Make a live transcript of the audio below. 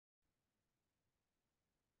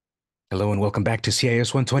Hello and welcome back to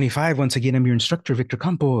CIS125. Once again, I'm your instructor, Victor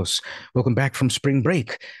Campos. Welcome back from spring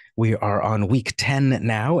break. We are on week 10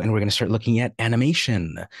 now, and we're going to start looking at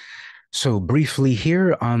animation. So, briefly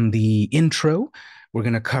here on the intro, we're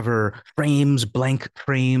going to cover frames, blank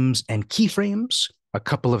frames, and keyframes, a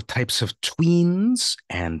couple of types of tweens,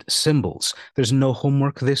 and symbols. There's no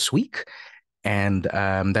homework this week, and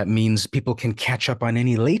that means people can catch up on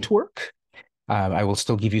any late work. I will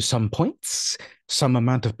still give you some points. Some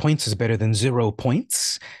amount of points is better than 0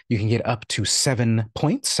 points. You can get up to 7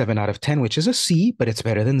 points, 7 out of 10, which is a C, but it's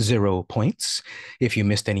better than 0 points if you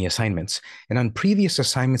missed any assignments. And on previous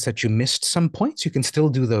assignments that you missed some points, you can still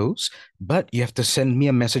do those, but you have to send me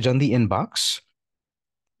a message on the inbox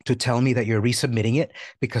to tell me that you're resubmitting it,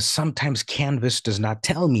 because sometimes Canvas does not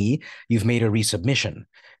tell me you've made a resubmission.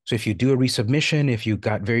 So if you do a resubmission, if you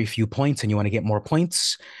got very few points and you want to get more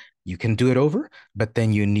points, you can do it over, but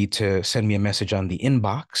then you need to send me a message on the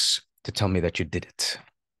inbox to tell me that you did it.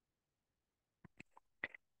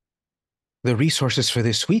 The resources for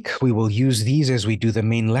this week, we will use these as we do the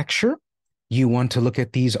main lecture. You want to look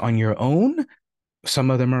at these on your own.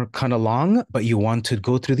 Some of them are kind of long, but you want to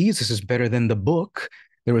go through these. This is better than the book.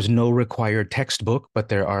 There was no required textbook, but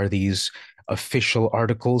there are these official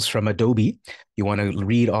articles from Adobe. You want to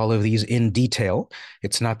read all of these in detail.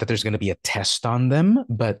 It's not that there's going to be a test on them,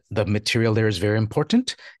 but the material there is very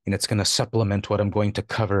important, and it's going to supplement what I'm going to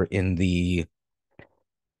cover in the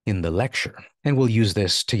lecture. And we'll use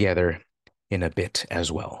this together in a bit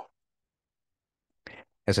as well.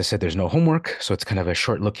 As I said, there's no homework, so it's kind of a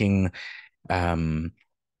short-looking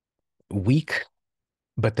week.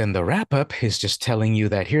 But then the wrap up is just telling you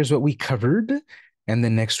that here's what we covered. And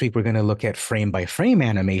then next week, we're going to look at frame by frame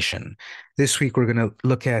animation. This week, we're going to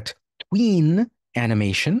look at tween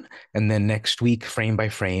animation. And then next week, frame by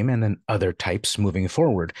frame, and then other types moving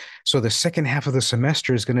forward. So the second half of the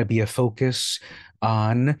semester is going to be a focus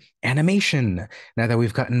on animation, now that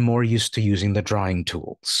we've gotten more used to using the drawing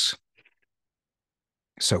tools.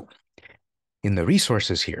 So in the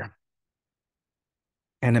resources here,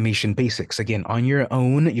 animation basics. Again, on your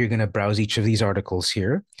own, you're going to browse each of these articles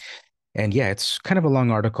here. And yeah, it's kind of a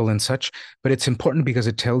long article and such, but it's important because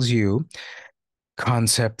it tells you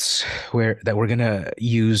concepts that we're going to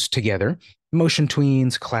use together. Motion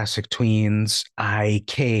tweens, classic tweens,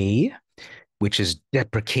 IK, which is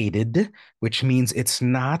deprecated, which means it's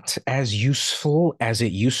not as useful as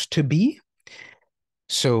it used to be.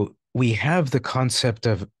 So we have the concept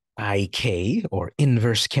of IK, or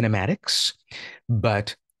inverse kinematics,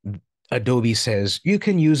 but Adobe says you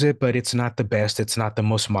can use it, but it's not the best. It's not the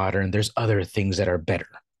most modern. There's other things that are better.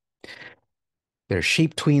 There's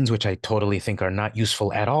shape tweens, which I totally think are not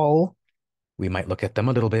useful at all. We might look at them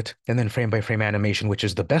a little bit. And then frame by frame animation, which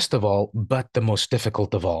is the best of all, but the most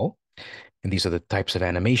difficult of all. And these are the types of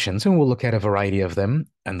animations, and we'll look at a variety of them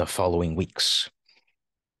in the following weeks.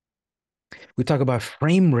 We talk about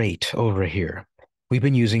frame rate over here. We've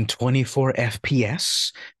been using 24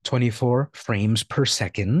 FPS, 24 frames per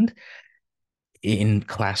second in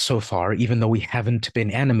class so far, even though we haven't been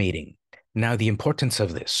animating. Now, the importance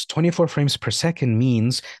of this, 24 frames per second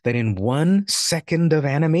means that in 1 second of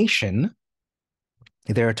animation,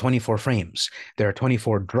 there are 24 frames. There are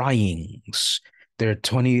 24 drawings. There are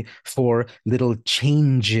 24 little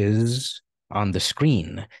changes on the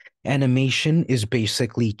screen. Animation is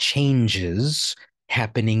basically changes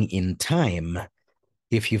happening in time.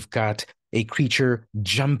 If you've got a creature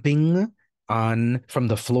jumping from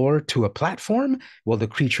the floor to a platform, well, the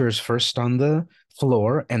creature is first on the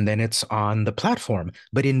floor and then it's on the platform.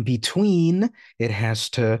 But in between, it has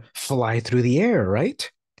to fly through the air,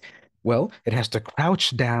 right? Well, it has to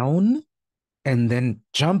crouch down and then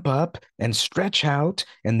jump up and stretch out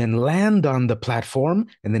and then land on the platform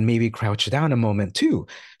and then maybe crouch down a moment too.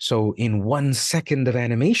 So in 1 second of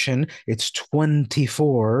animation, it's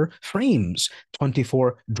 24 frames,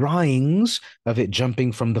 24 drawings of it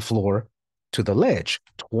jumping from the floor to the ledge,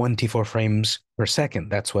 24 frames per second.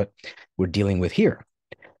 That's what we're dealing with here.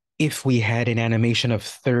 If we had an animation of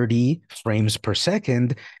 30 frames per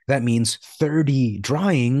second, that means 30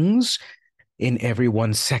 drawings in every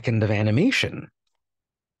 1 second of animation.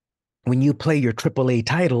 When you play your AAA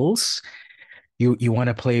titles, you want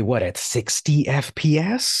to play what, at 60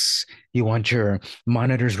 FPS? You want your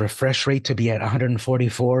monitor's refresh rate to be at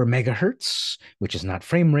 144 megahertz, which is not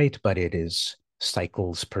frame rate, but it is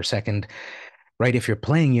cycles per second, right? If you're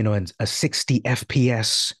playing, a 60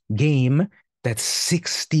 FPS game, that's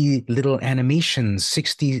 60 little animations,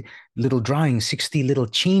 60 little drawings, 60 little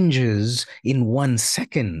changes in 1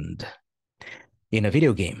 second in a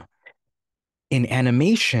video game. In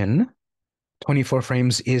animation, 24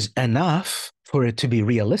 frames is enough for it to be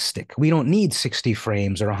realistic. We don't need 60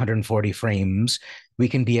 frames or 140 frames. We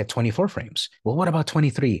can be at 24 frames. Well, what about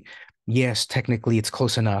 23? Yes, technically it's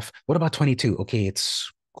close enough. What about 22? Okay,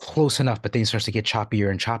 it's close enough, but then it starts to get choppier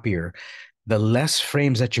and choppier. The less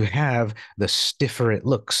frames that you have, the stiffer it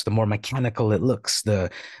looks, the more mechanical it looks, the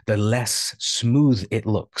less smooth it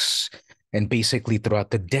looks. And basically, throughout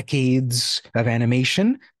the decades of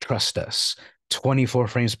animation, trust us, 24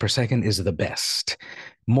 frames per second is the best.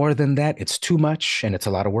 More than that, it's too much and it's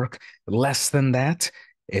a lot of work. Less than that,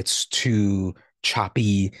 it's too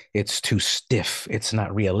choppy, it's too stiff, it's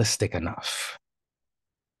not realistic enough.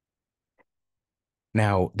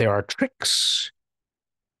 Now, there are tricks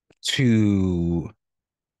to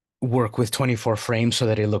work with 24 frames so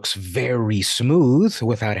that it looks very smooth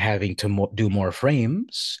without having to do more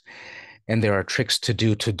frames. And there are tricks to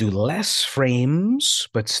do less frames,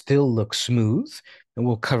 but still look smooth. And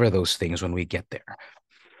we'll cover those things when we get there.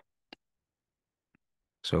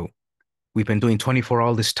 So we've been doing 24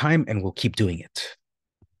 all this time and we'll keep doing it.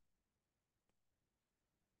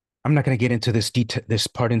 I'm not going to get into this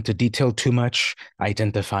part into detail too much,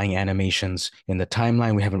 identifying animations in the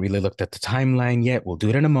timeline. We haven't really looked at the timeline yet. We'll do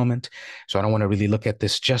it in a moment. So I don't want to really look at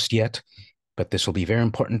this just yet, but this will be very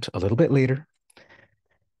important a little bit later.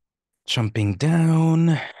 Jumping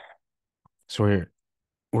down. So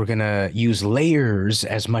we're going to use layers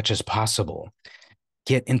as much as possible.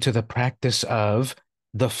 Get into the practice of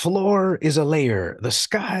the floor is a layer, the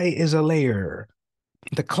sky is a layer,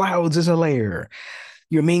 the clouds is a layer,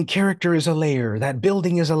 your main character is a layer, that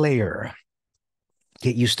building is a layer.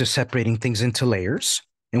 Get used to separating things into layers,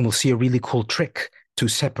 and we'll see a really cool trick to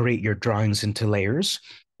separate your drawings into layers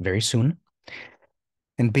very soon.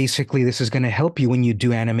 And basically, this is going to help you when you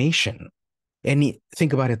do animation.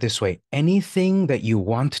 Think about it this way. Anything that you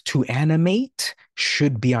want to animate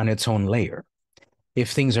should be on its own layer.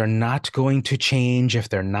 If things are not going to change, if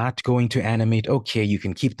they're not going to animate, okay, you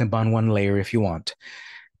can keep them on one layer if you want.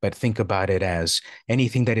 But think about it as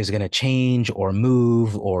anything that is going to change or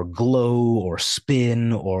move or glow or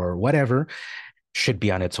spin or whatever should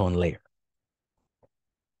be on its own layer.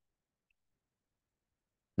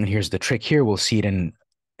 And here's the trick here. We'll see it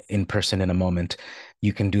in person in a moment.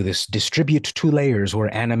 You can do this distribute to layers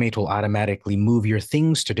where animate will automatically move your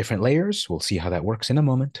things to different layers. We'll see how that works in a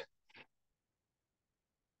moment.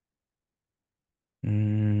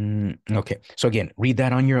 Okay, so again, read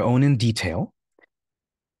that on your own in detail.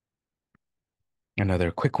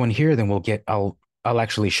 Another quick one here, then I'll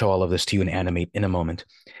actually show all of this to you and animate in a moment.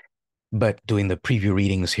 But doing the preview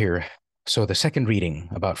readings here. So the second reading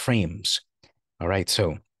about frames. All right,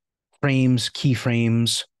 so frames,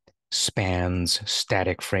 keyframes, spans,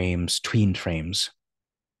 static frames, tween frames.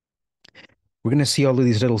 We're going to see all of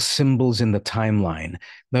these little symbols in the timeline.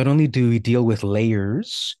 Not only do we deal with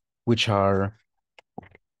layers, which are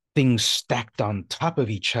things stacked on top of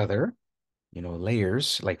each other,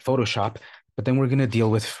 layers like Photoshop, but then we're going to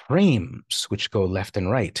deal with frames, which go left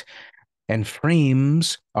and right. And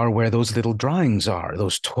frames are where those little drawings are.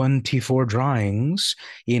 Those 24 drawings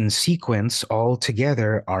in sequence all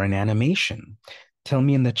together are an animation. Tell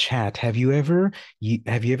me in the chat, have you ever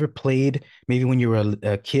played, maybe when you were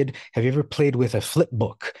a kid, have you ever played with a flip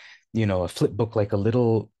book? A flip book like a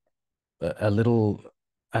little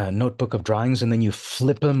notebook of drawings, and then you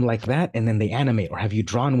flip them like that, and then they animate. Or have you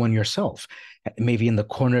drawn one yourself? Maybe in the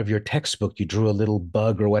corner of your textbook, you drew a little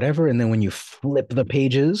bug or whatever, and then when you flip the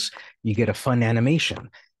pages, you get a fun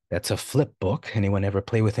animation. That's a flip book. Anyone ever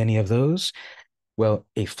play with any of those? Well,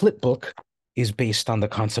 a flip book is based on the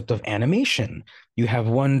concept of animation. You have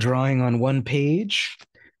one drawing on one page,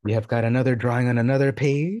 you have got another drawing on another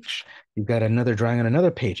page, you've got another drawing on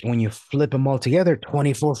another page. And when you flip them all together,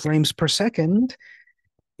 24 frames per second,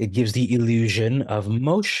 it gives the illusion of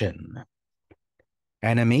motion.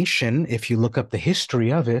 Animation, if you look up the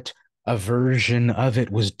history of it, a version of it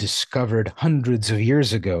was discovered hundreds of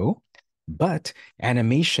years ago, but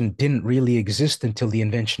animation didn't really exist until the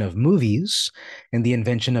invention of movies. And the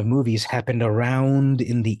invention of movies happened around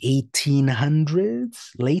in the 1800s,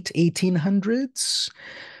 late 1800s.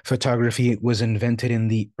 Photography was invented in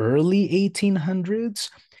the early 1800s.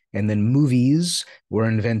 And then movies were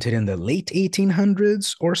invented in the late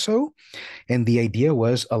 1800s or so. And the idea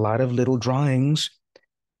was a lot of little drawings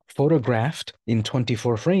photographed in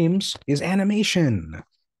 24 frames is animation,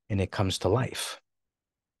 and it comes to life.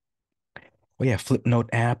 Oh yeah, Flipnote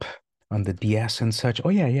app on the DS and such. Oh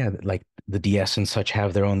yeah, like the DS and such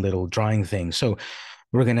have their own little drawing thing. So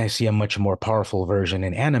we're going to see a much more powerful version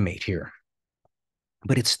in Animate here.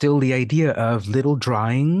 But it's still the idea of little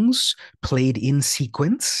drawings played in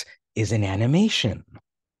sequence is an animation.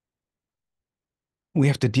 we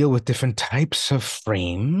have to deal with different types of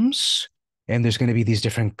frames. And there's going to be these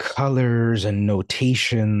different colors and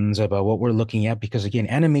notations about what we're looking at because, again,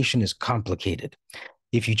 animation is complicated.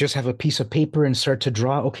 If you just have a piece of paper and start to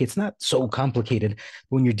draw, okay, it's not so complicated.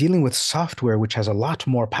 When you're dealing with software, which has a lot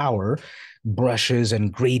more power, brushes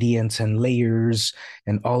and gradients and layers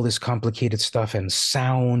and all this complicated stuff and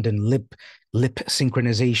sound and lip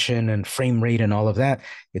synchronization and frame rate and all of that,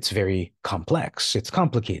 it's very complex. It's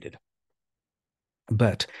complicated.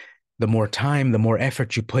 But the more time, the more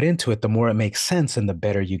effort you put into it, the more it makes sense and the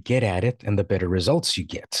better you get at it and the better results you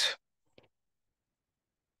get.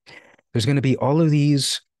 There's going to be all of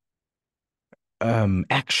these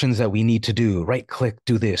actions that we need to do. Right click,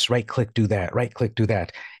 do this, right click, do that, right click, do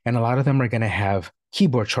that. And a lot of them are going to have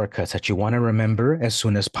keyboard shortcuts that you want to remember as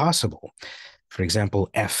soon as possible. For example,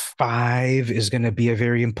 F5 is going to be a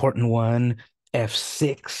very important one.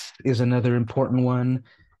 F6 is another important one.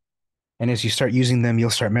 And as you start using them, you'll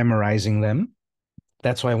start memorizing them.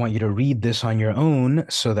 That's why I want you to read this on your own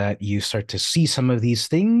so that you start to see some of these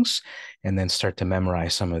things and then start to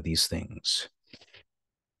memorize some of these things.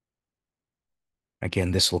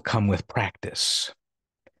 Again, this will come with practice.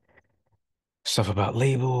 Stuff about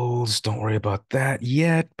labels, don't worry about that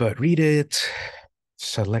yet, but read it.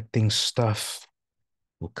 Selecting stuff,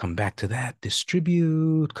 we'll come back to that.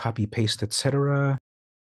 Distribute, copy, paste, etc.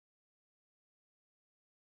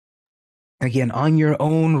 Again, on your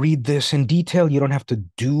own, read this in detail. You don't have to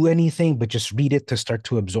do anything, but just read it to start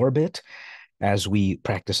to absorb it as we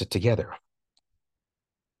practice it together.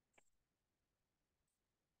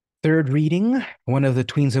 Third reading, one of the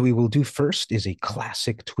tweens that we will do first is a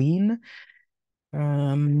classic tween.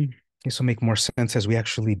 This will make more sense as we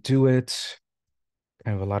actually do it.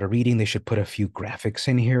 Kind of a lot of reading. They should put a few graphics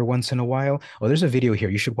in here once in a while. Oh, there's a video here.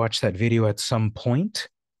 You should watch that video at some point.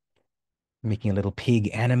 Making a little pig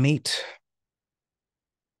animate.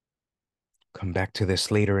 Come back to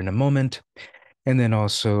this later in a moment. And then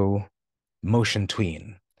also motion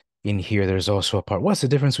tween. In here, there's also a part. What's the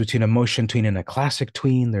difference between a motion tween and a classic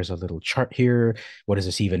tween? There's a little chart here. What does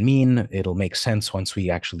this even mean? It'll make sense once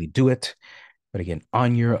we actually do it. But again,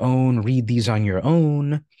 on your own, read these on your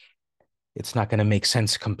own. It's not going to make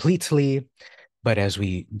sense completely, but as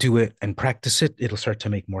we do it and practice it, it'll start to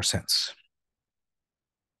make more sense.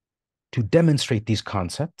 To demonstrate these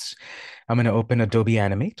concepts, I'm going to open Adobe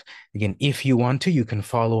Animate. Again, if you want to, you can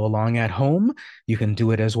follow along at home. You can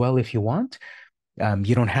do it as well if you want.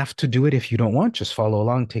 You don't have to do it if you don't want. Just follow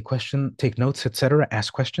along, take notes, etc.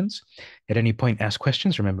 Ask questions. At any point, ask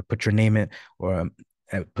questions. Remember, put your name in or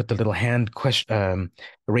put the little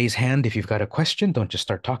raise hand if you've got a question. Don't just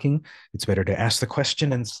start talking. It's better to ask the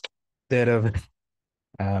question instead of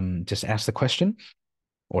just ask the question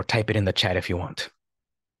or type it in the chat if you want.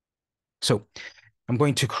 So I'm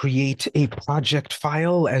going to create a project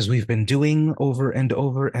file as we've been doing over and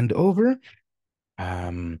over and over.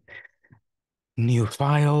 New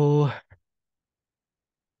file.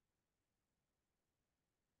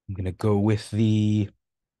 I'm going to go with the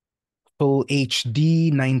full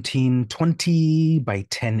HD 1920 by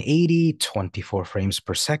 1080, 24 frames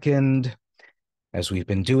per second, as we've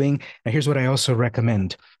been doing. Now, here's what I also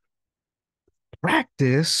recommend.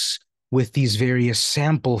 Practice with these various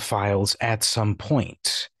sample files at some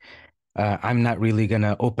point. I'm not really going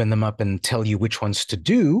to open them up and tell you which ones to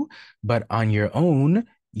do, but on your own,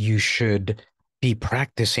 you should be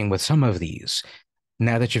practicing with some of these.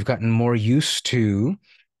 Now that you've gotten more used to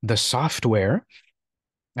the software,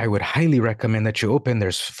 I would highly recommend that you open,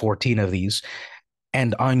 there's 14 of these,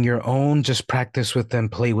 and on your own, just practice with them,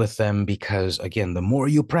 play with them, because again, the more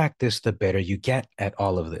you practice, the better you get at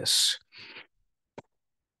all of this.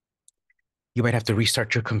 You might have to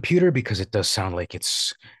restart your computer because it does sound like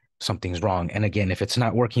something's wrong. And again, if it's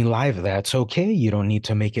not working live, that's okay. You don't need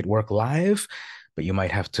to make it work live, but you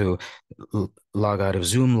might have to log out of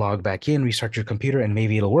Zoom, log back in, restart your computer, and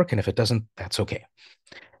maybe it'll work. And if it doesn't, that's okay.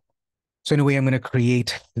 So anyway, I'm going to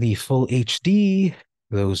create the full HD,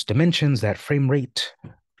 those dimensions, that frame rate,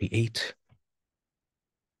 create.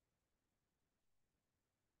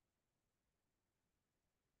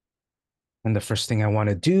 And the first thing I want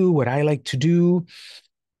to do, what I like to do,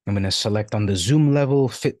 I'm going to select on the zoom level,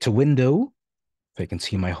 fit to window, so I can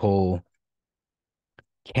see my whole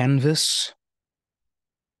canvas.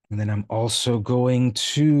 And then I'm also going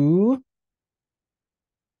to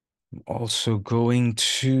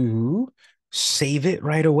save it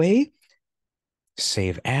right away,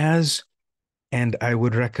 save as, and I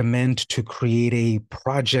would recommend to create a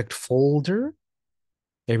project folder.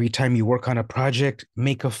 Every time you work on a project,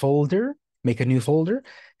 make a folder, make a new folder,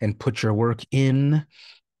 and put your work in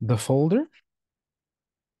the folder.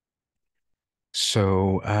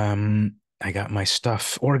 So I got my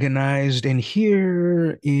stuff organized, and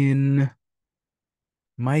here in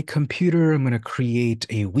my computer, I'm going to create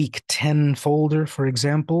a week 10 folder, for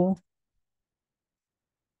example,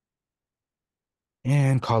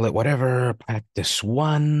 and call it whatever,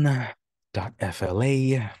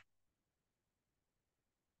 practice1.fla.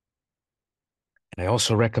 And I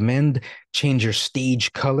also recommend change your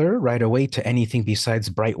stage color right away to anything besides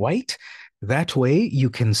bright white. That way you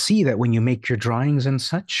can see that when you make your drawings and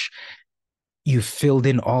such, you filled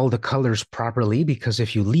in all the colors properly, because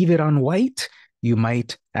if you leave it on white, you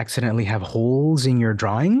might accidentally have holes in your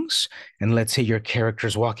drawings. And let's say your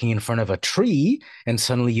character's walking in front of a tree, and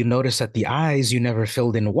suddenly you notice that the eyes you never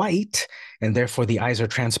filled in white, and therefore the eyes are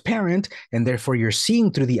transparent, and therefore you're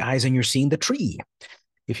seeing through the eyes and you're seeing the tree.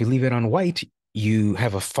 If you leave it on white, you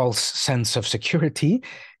have a false sense of security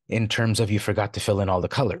in terms of you forgot to fill in all the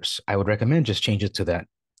colors. I would recommend just change it to that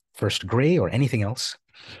first gray or anything else.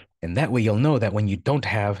 And that way you'll know that when you don't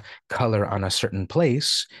have color on a certain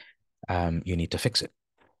place, you need to fix it.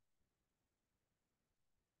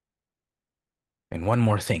 And one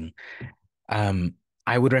more thing.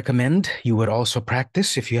 I would recommend you would also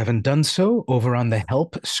practice, if you haven't done so, over on the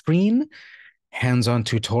help screen, hands-on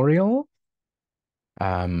tutorial.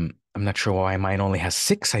 I'm not sure why mine only has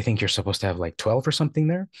 6. I think you're supposed to have like 12 or something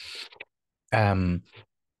there. Um,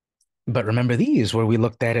 but remember these, where we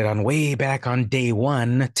looked at it on way back on day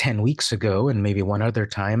 1, 10 weeks ago, and maybe one other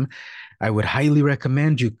time. I would highly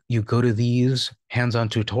recommend you go to these hands-on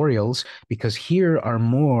tutorials, because here are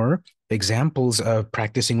more examples of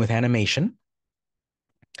practicing with animation,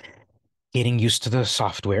 getting used to the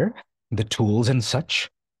software, the tools and such.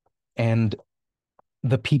 And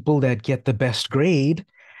the people that get the best grade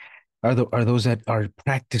are those that are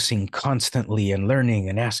practicing constantly and learning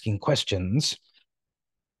and asking questions,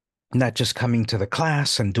 not just coming to the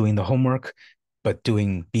class and doing the homework, but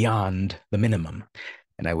doing beyond the minimum.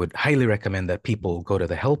 And I would highly recommend that people go to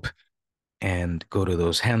the help and go to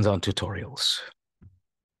those hands-on tutorials.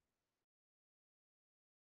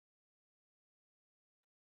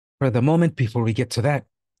 For the moment, before we get to that,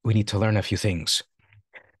 we need to learn a few things.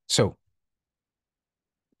 So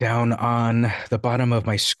down on the bottom of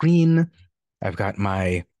my screen, I've got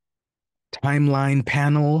my timeline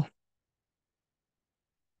panel.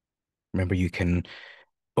 Remember, you can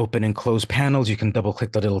open and close panels. You can double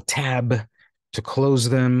click the little tab to close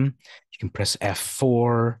them. You can press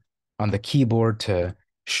F4 on the keyboard to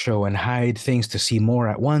show and hide things, to see more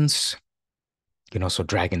at once. You can also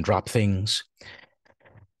drag and drop things.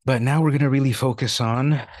 But now we're going to really focus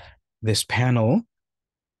on this panel.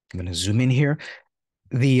 I'm going to zoom in here.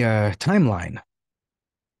 The timeline.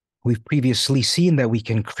 We've previously seen that we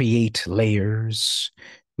can create layers.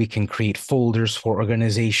 We can create folders for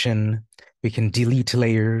organization. We can delete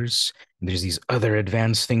layers. There's these other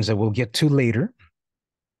advanced things that we'll get to later.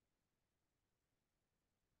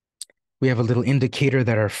 We have a little indicator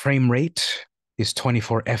that our frame rate is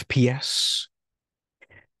 24 FPS.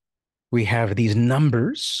 We have these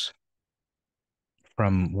numbers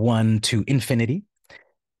from 1 to infinity,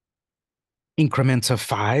 increments of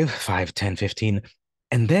 5, 5, 10, 15.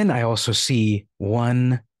 And then I also see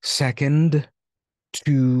 1 second,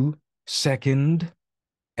 2 second,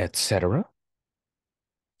 etc.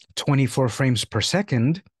 24 frames per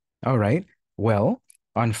second. All right. Well,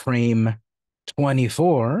 on frame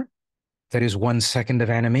 24, that is 1 second of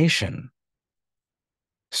animation.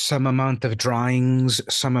 Some amount of drawings,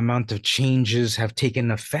 some amount of changes have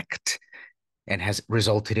taken effect and has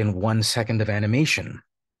resulted in 1 second of animation.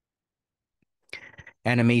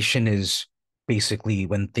 Animation is basically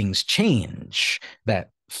when things change.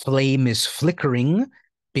 That flame is flickering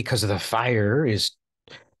because the fire is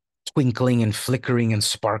twinkling and flickering and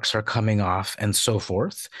sparks are coming off and so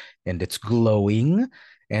forth, and it's glowing,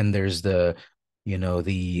 and there's the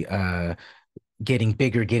getting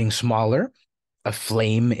bigger, getting smaller. A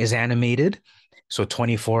flame is animated, so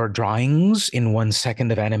 24 drawings in 1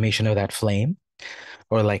 second of animation of that flame.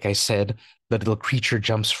 Or like I said, the little creature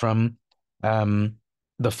jumps from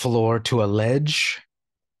the floor to a ledge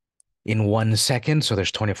in 1 second, so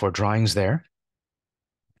there's 24 drawings there.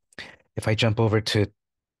 If I jump over to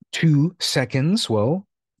 2 seconds, well,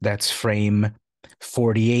 that's frame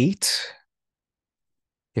 48.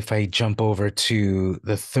 If I jump over to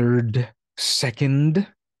the 3rd second,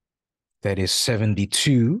 that is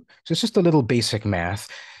 72. So it's just a little basic math.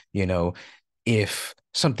 If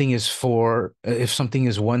something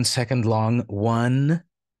is 1 second long, 1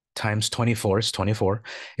 times 24 is 24.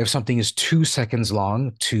 If something is 2 seconds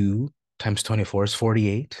long, 2 times 24 is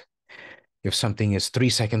 48. If something is 3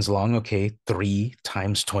 seconds long, okay, 3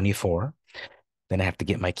 times 24. Then I have to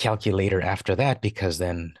get my calculator after that because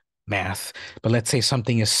then math. But let's say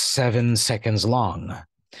something is 7 seconds long.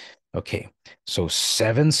 Okay, so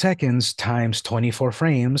 7 seconds times 24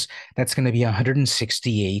 frames, that's going to be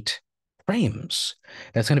 168 frames.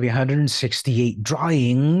 That's going to be 168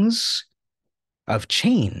 drawings of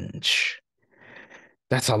change.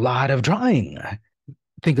 That's a lot of drawing.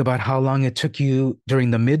 Think about how long it took you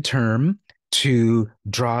during the midterm to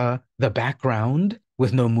draw the background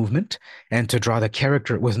with no movement and to draw the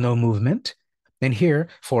character with no movement. And here,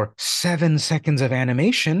 for 7 seconds of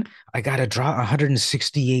animation, I got to draw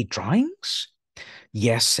 168 drawings?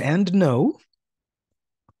 Yes and no.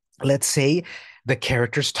 Let's say the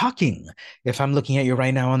character's talking. If I'm looking at you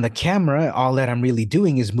right now on the camera, all that I'm really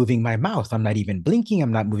doing is moving my mouth. I'm not even blinking.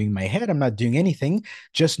 I'm not moving my head. I'm not doing anything,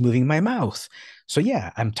 just moving my mouth. So, yeah,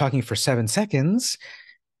 I'm talking for 7 seconds,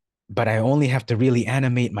 but I only have to really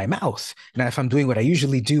animate my mouth. Now, if I'm doing what I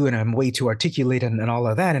usually do and I'm way too articulate and all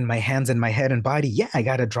of that, and my hands and my head and body, yeah, I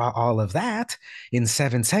got to draw all of that in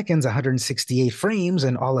 7 seconds, 168 frames,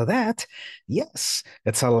 and all of that. Yes,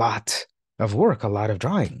 it's a lot of work, a lot of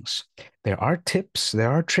drawings. There are tips, there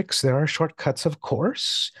are tricks, there are shortcuts, of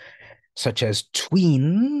course, such as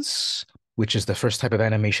tweens, which is the first type of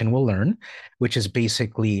animation we'll learn, which is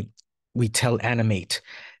basically we tell animate,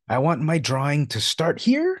 I want my drawing to start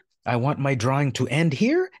here, I want my drawing to end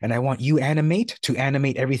here, and I want you animate to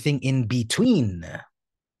animate everything in between.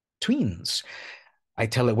 Tweens. I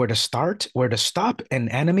tell it where to start, where to stop,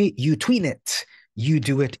 and animate, you tween it. You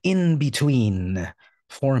do it in between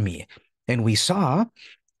for me. And we saw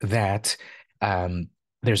that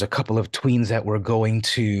there's a couple of tweens that we're going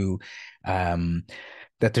to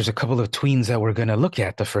there's a couple of tweens that we're going to look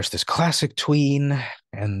at. The first is classic tween,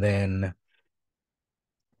 and then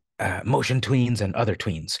motion tweens and other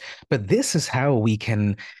tweens. But this is how we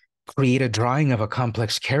can create a drawing of a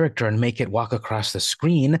complex character and make it walk across the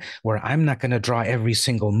screen, where I'm not going to draw every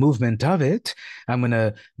single movement of it. I'm going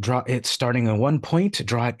to draw it starting at one point,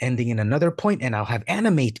 draw it ending in another point, and I'll have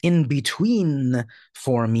animate in between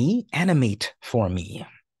for me, animate for me.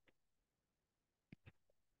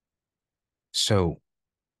 So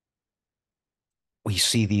we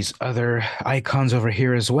see these other icons over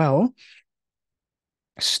here as well.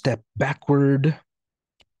 Step backward,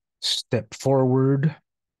 step forward.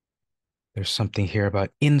 There's something here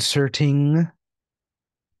about inserting.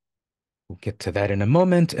 We'll get to that in a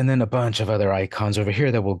moment. And then a bunch of other icons over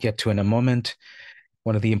here that we'll get to in a moment.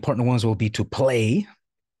 One of the important ones will be to play.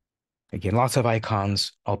 Again, lots of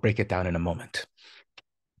icons. I'll break it down in a moment.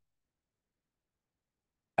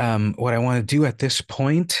 What I want to do at this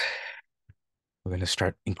point, we're going to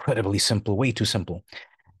start incredibly simple, way too simple.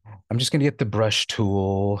 I'm just going to get the brush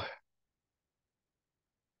tool,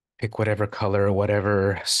 pick whatever color,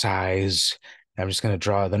 whatever size. I'm just going to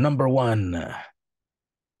draw the number 1.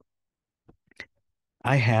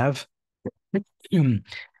 I have on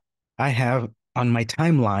my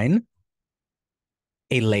timeline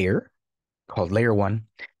a layer called layer 1,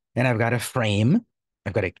 and I've got a frame.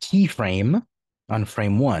 I've got a keyframe on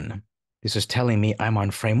frame 1. This is telling me I'm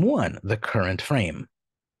on frame 1, the current frame.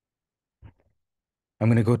 I'm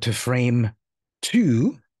going to go to frame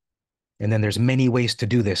 2, and then there's many ways to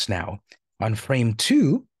do this now. On frame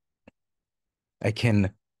 2, I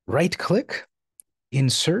can right-click,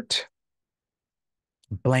 insert,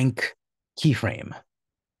 blank keyframe.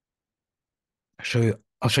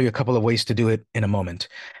 I'll show you a couple of ways to do it in a moment.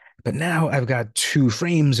 But now I've got 2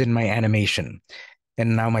 frames in my animation.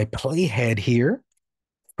 And now my playhead here,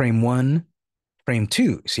 frame 1, frame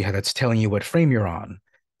 2. See how that's telling you what frame you're on.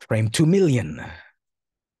 Frame 2 million.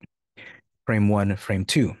 Frame 1, frame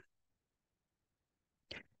 2.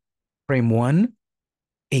 Frame 1,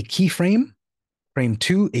 a keyframe. Frame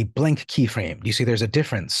 2, a blank keyframe. Do you see there's a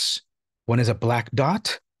difference? One is a black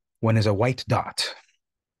dot, one is a white dot.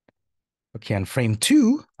 Okay, on frame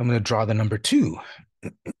 2, I'm going to draw the number 2.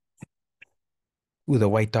 Ooh, the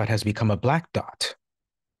white dot has become a black dot.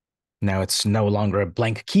 Now it's no longer a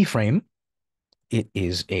blank keyframe. It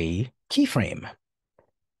is a keyframe.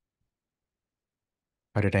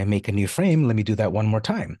 How did I make a new frame? Let me do that one more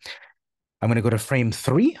time. I'm going to go to frame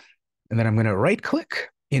 3, and then I'm going to right-click,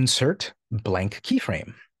 insert, blank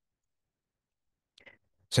keyframe.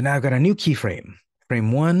 So now I've got a new keyframe.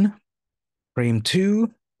 Frame 1, frame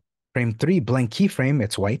 2, frame 3, blank keyframe.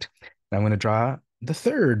 It's white. Now I'm going to draw the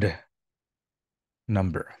 3rd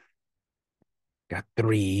number. Got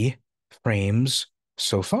 3 frames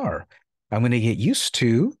so far. I'm going to get used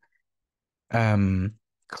to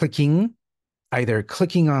either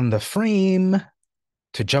clicking on the frame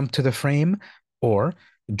to jump to the frame, or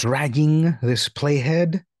dragging this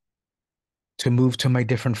playhead to move to my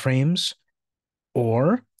different frames.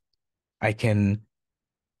 Or I can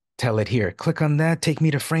tell it here, click on that, take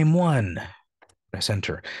me to frame one, press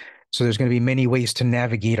enter. So there's going to be many ways to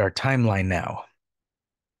navigate our timeline now.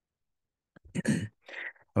 I'm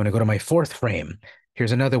going to go to my fourth frame.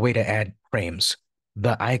 Here's another way to add frames.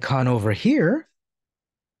 The icon over here,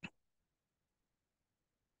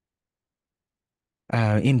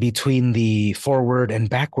 in between the forward and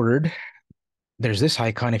backward, there's this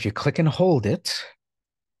icon. If you click and hold it,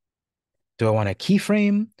 do I want a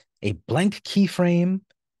keyframe, a blank keyframe,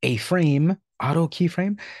 a frame, auto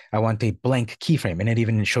keyframe? I want a blank keyframe. And it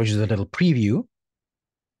even shows you the little preview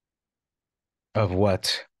of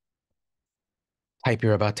what type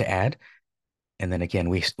you're about to add. And then again,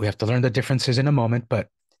 we have to learn the differences in a moment, but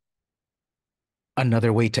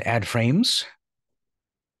another way to add frames,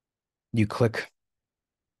 you click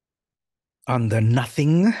on the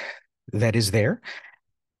nothing that is there,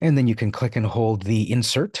 and then you can click and hold the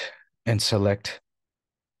insert and select,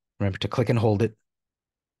 remember to click and hold it,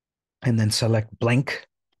 and then select blank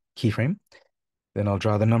keyframe. Then I'll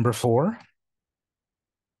draw the number 4.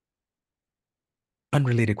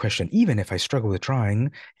 Unrelated question. Even if I struggle with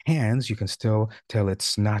drawing hands, you can still tell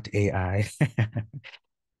it's not AI.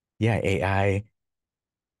 Yeah, AI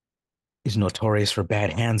is notorious for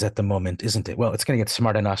bad hands at the moment, isn't it? Well, it's going to get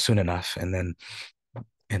smart enough soon enough, and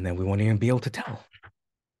then we won't even be able to tell.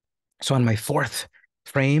 So on my fourth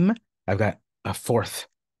frame, I've got a fourth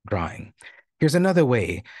drawing. Here's another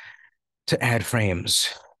way to add frames.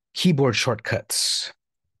 Keyboard shortcuts.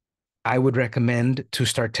 I would recommend to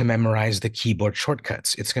start to memorize the keyboard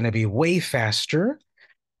shortcuts. It's going to be way faster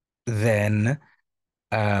than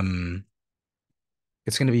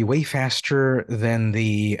it's going to be way faster than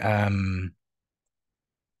the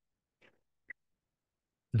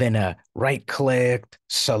than a right click,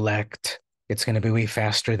 select. It's going to be way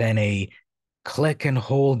faster than a click and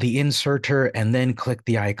hold the inserter and then click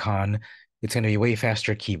the icon. It's going to be way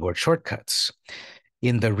faster keyboard shortcuts.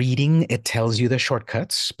 In the reading, it tells you the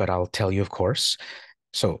shortcuts, but I'll tell you, of course.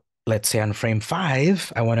 So let's say on frame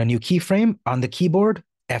 5, I want a new keyframe on the keyboard,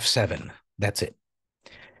 F7. That's it.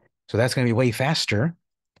 So that's going to be way faster.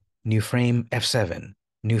 New frame, F7.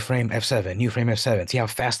 New frame, F7. New frame, F7. See how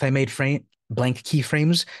fast I made frame blank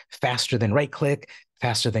keyframes? Faster than right click,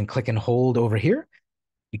 faster than click and hold over here.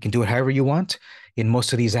 You can do it however you want. In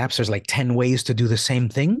most of these apps, there's like 10 ways to do the same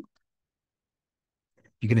thing.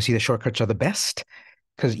 You're going to see the shortcuts are the best.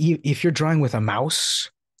 Because if you're drawing with a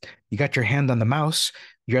mouse, you got your hand on the mouse,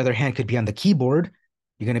 your other hand could be on the keyboard.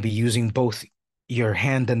 You're going to be using both your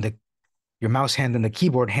hand and your mouse hand and the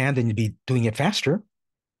keyboard hand, and you'd be doing it faster.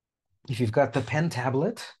 If you've got the pen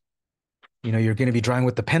tablet, you're going to be drawing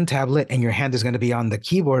with the pen tablet and your hand is going to be on the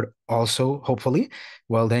keyboard also, hopefully.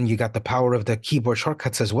 Well, then you got the power of the keyboard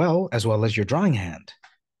shortcuts as well as your drawing hand.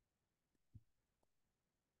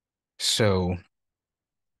 So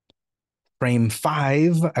frame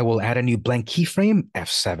 5, I will add a new blank keyframe,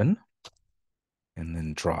 F7, and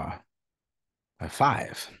then draw a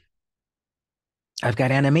 5. I've got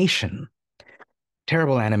animation.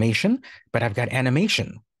 Terrible animation, but I've got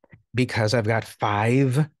animation because I've got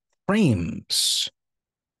 5 frames.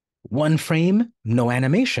 1 frame, no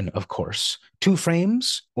animation, of course. 2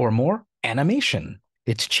 frames or more, animation.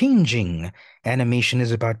 It's changing. Animation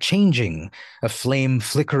is about changing. A flame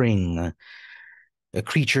flickering, a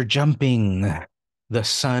creature jumping, the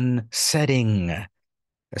sun setting, a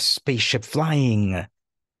spaceship flying.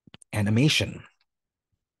 Animation.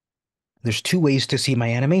 There's 2 ways to see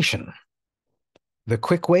my animation. The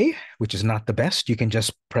quick way, which is not the best, you can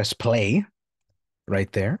just press play right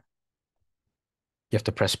there. You have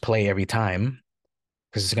to press play every time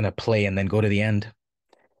because it's going to play and then go to the end.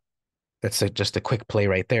 That's just a quick play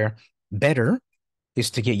right there. Better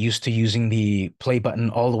is to get used to using the play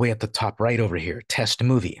button all the way at the top right over here, test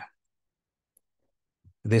movie.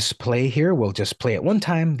 This play here will just play at one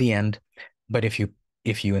time, the end. But if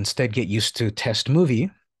you instead get used to test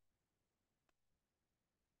movie,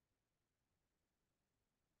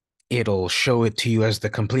 it'll show it to you as the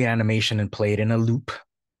complete animation and play it in a loop.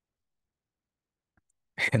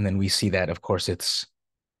 And then we see that, of course, it's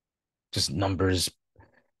just numbers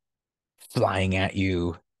flying at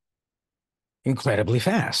you incredibly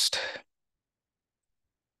fast.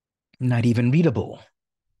 Not even readable.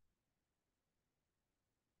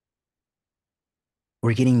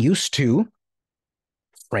 We're getting used to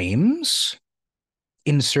frames,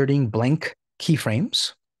 inserting blank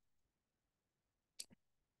keyframes.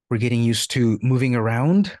 We're getting used to moving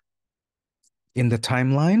around in the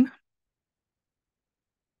timeline,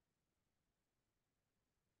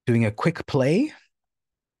 doing a quick play,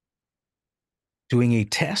 doing a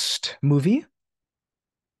test movie.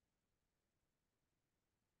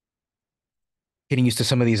 getting used to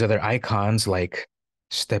some of these other icons like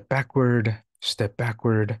step backward, step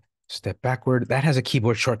backward, step backward. That has a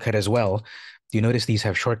keyboard shortcut as well. Do you notice these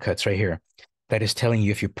have shortcuts right here? That is telling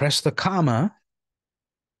you if you press the comma,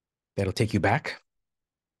 that'll take you back.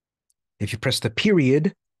 If you press the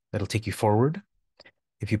period, that'll take you forward.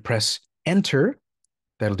 If you press enter,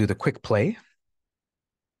 that'll do the quick play.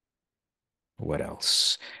 What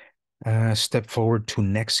else? Step forward to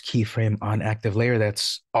next keyframe on active layer.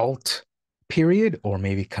 That's Alt period or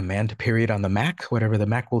maybe Command period on the Mac, whatever the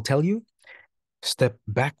Mac will tell you. Step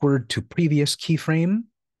backward to previous keyframe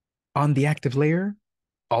on the active layer,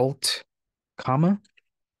 Alt, comma.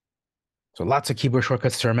 So lots of keyboard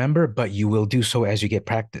shortcuts to remember, but you will do so as you get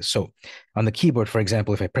practice. So on the keyboard, for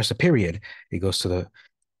example, if I press a period, it goes to the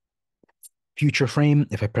future frame.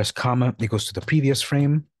 If I press comma, it goes to the previous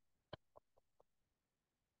frame.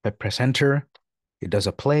 If I press enter, it does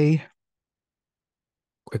a play,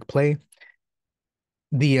 quick play.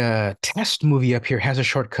 The test movie up here has a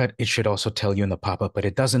shortcut. It should also tell you in the pop-up, but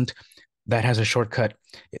it doesn't. That has a shortcut.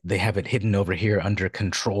 They have it hidden over here under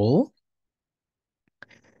control.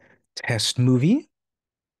 Test movie,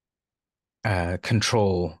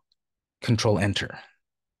 control enter.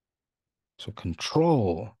 So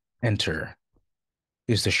control enter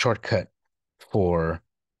is the shortcut for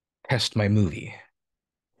test my movie.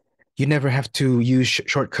 You never have to use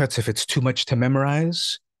shortcuts if it's too much to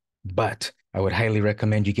memorize, but I would highly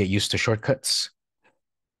recommend you get used to shortcuts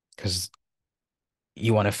because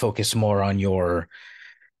you want to focus more on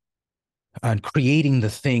creating the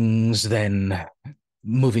things than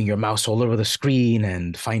moving your mouse all over the screen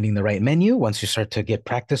and finding the right menu. Once you start to get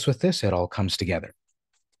practice with this, it all comes together.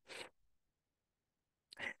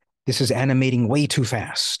 This is animating way too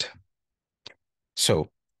fast. So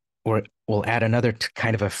we'll add another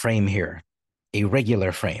kind of a frame here, a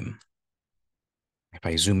regular frame. If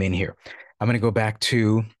I zoom in here, I'm going to go back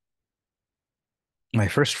to my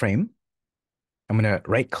first frame. I'm going to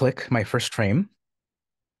right click my first frame,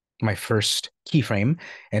 my first keyframe,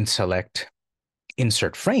 and select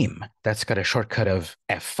insert frame. That's got a shortcut of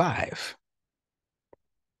F5.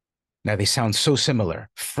 Now they sound so similar.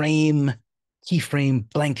 Frame,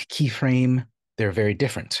 keyframe, blank keyframe, they're very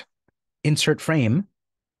different. Insert frame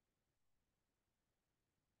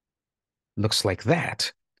looks like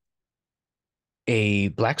that. A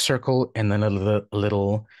black circle and then a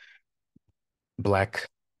little black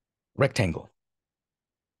rectangle.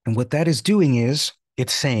 And what that is doing is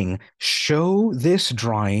it's saying, show this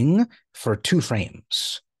drawing for 2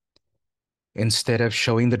 frames. Instead of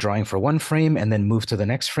showing the drawing for 1 frame and then move to the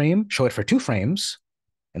next frame, show it for 2 frames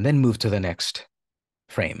and then move to the next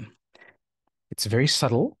frame. It's very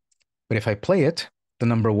subtle, but if I play it, the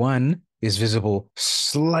number 1 is visible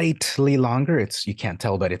slightly longer. You can't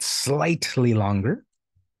tell, but it's slightly longer.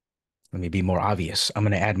 Let me be more obvious. I'm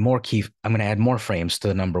going to add more frames to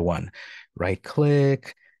the number 1. Right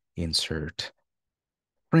click, insert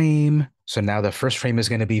frame. So now the first frame is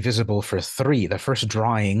going to be visible for 3. The first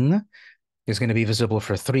drawing is going to be visible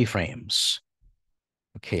for 3 frames.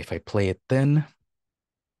 Okay, if I play it then.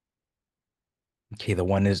 Okay, the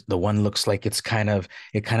one looks like it kind of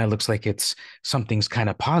looks like something's kind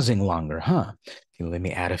of pausing longer, huh? Okay, let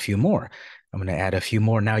me add a few more. I'm going to add a few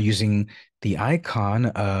more now using the icon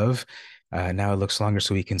of now it looks longer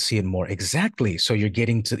so we can see it more exactly. So you're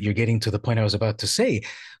getting to the point I was about to say.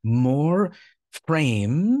 More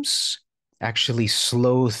frames actually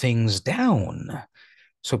slow things down.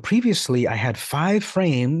 So previously I had 5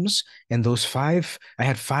 frames and I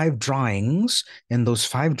had 5 drawings and those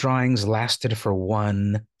 5 drawings lasted for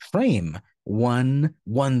 1 frame,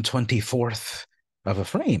 1/124th of a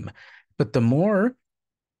frame. But the more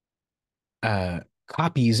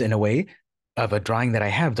copies in a way of a drawing that I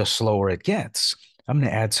have, the slower it gets. I'm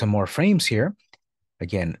going to add some more frames here.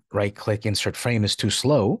 Again, right click, insert frame is too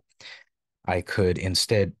slow. I could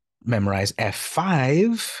instead memorize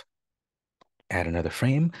F5, add another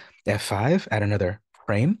frame, F5, add another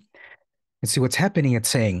frame. And see what's happening. It's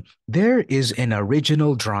saying there is an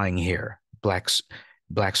original drawing here, black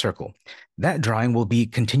circle. That drawing will be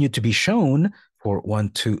continued to be shown for 1,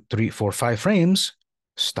 2, 3, 4, 5 frames.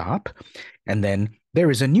 Stop. And then there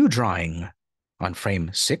is a new drawing on frame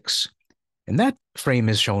 6. And that frame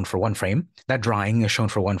is shown for 1 frame. That drawing is shown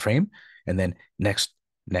for 1 frame. And then next,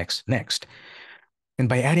 next, next. And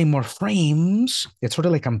by adding more frames, it's sort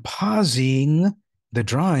of like I'm pausing the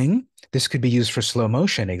drawing. This could be used for slow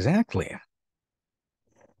motion. Exactly.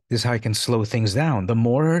 This is how I can slow things down.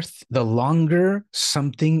 The longer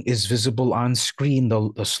something is visible on screen,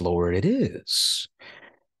 the slower it is.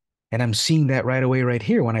 And I'm seeing that right away right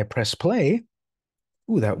here when I press play.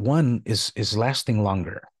 Ooh, that 1 is lasting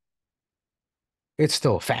longer. It's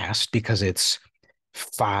still fast because it's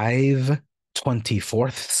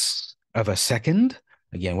 5/24ths of a second.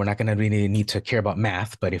 Again, we're not going to really need to care about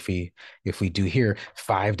math, but if we do here,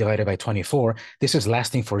 5 divided by 24, this is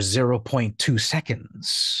lasting for 0.2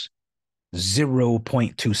 seconds.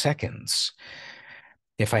 0.2 seconds.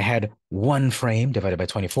 If I had one frame divided by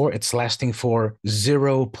 24, it's lasting for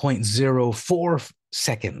 0.04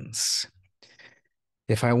 seconds.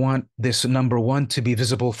 If I want this number 1 to be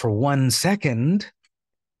visible for 1 second,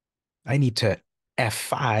 I need to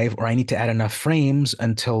F5, or I need to add enough frames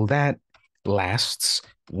until that lasts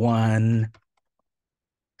 1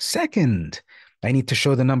 second. I need to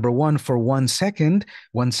show the number 1 for 1 second.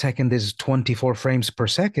 1 second is 24 frames per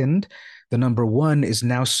second. The number 1 is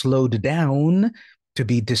now slowed down to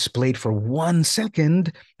be displayed for 1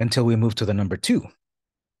 second until we move to the number 2.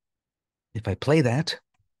 If I play that,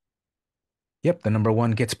 yep, the number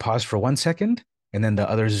 1 gets paused for 1 second, and then the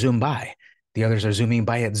others zoom by. The others are zooming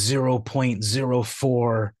by at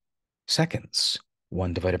 0.04 seconds.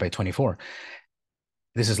 1 divided by 24.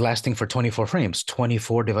 This is lasting for 24 frames.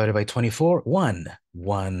 24 divided by 24,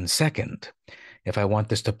 1 second. If I want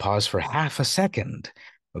this to pause for half a second,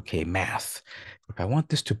 okay, math. If I want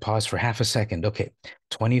this to pause for half a second, okay,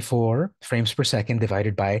 24 frames per second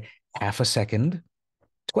divided by half a second,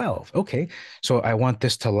 12. Okay, so I want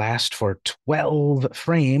this to last for 12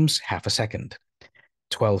 frames, half a second.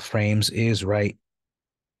 12 frames is right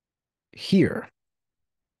here.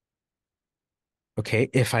 Okay,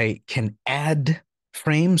 if I can add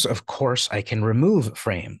frames, of course, I can remove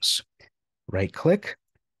frames. Right click,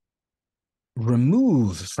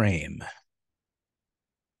 remove frame.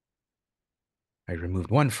 I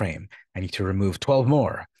removed 1 frame. I need to remove 12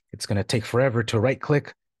 more. It's going to take forever to right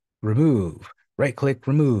click, remove, right click,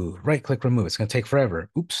 remove, right click, remove. It's going to take forever.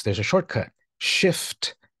 Oops, there's a shortcut.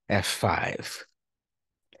 Shift F5.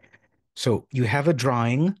 So you have a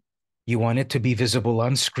drawing. You want it to be visible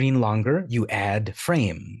on screen longer. You add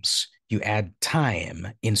frames. You add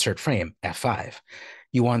time, insert frame, F5.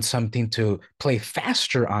 You want something to play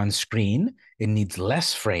faster on screen. It needs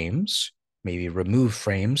less frames, maybe remove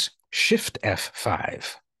frames, Shift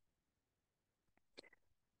F5.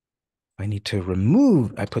 I need to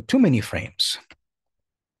remove, I put too many frames.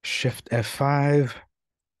 Shift F5.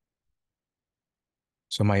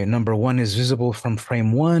 So my number 1 is visible from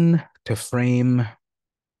frame 1 to frame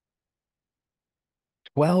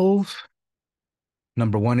 12.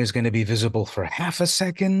 Number 1 is going to be visible for half a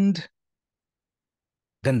second.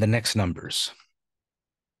 Then the next numbers.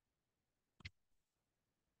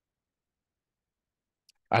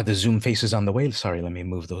 Are the zoom faces on the way? Sorry, let me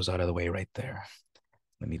move those out of the way right there.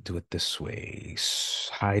 Let me do it this way.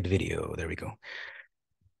 Hide video. There we go.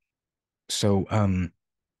 So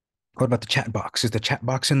what about the chat box? Is the chat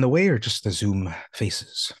box in the way or just the zoom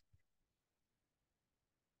faces?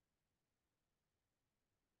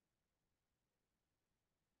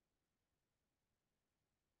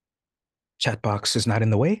 Chat box is not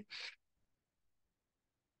in the way?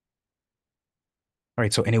 All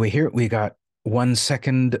right, so anyway, here we got 1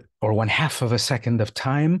 second or 1/2 of a second of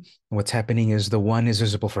time. And what's happening is the 1 is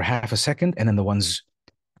visible for half a second, and then the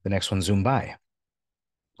next one zoom by.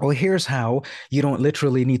 Well, here's how you don't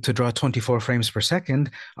literally need to draw 24 frames per second.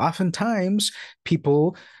 Oftentimes,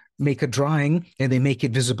 people make a drawing and they make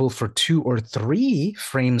it visible for 2 or 3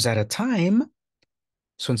 frames at a time.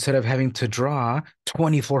 So instead of having to draw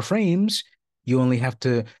 24 frames, you only have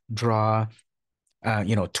to draw,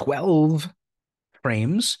 12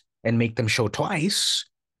 frames and make them show twice.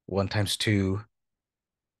 1 times 2,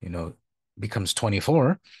 becomes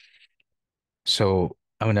 24. So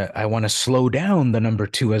I want to slow down the number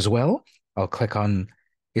 2 as well. I'll click on,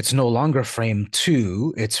 it's no longer frame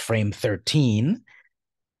 2, it's frame 13.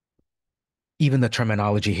 Even the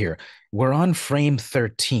terminology here, we're on frame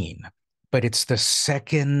 13, but it's the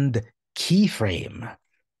second keyframe.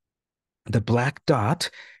 The black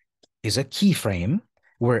dot is a keyframe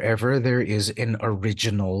wherever there is an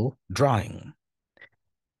original drawing.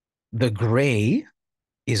 The gray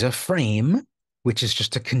is a frame, which is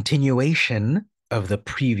just a continuation of the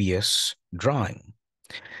previous drawing.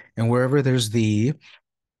 And wherever there's the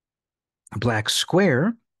black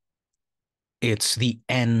square, it's the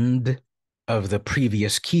end of the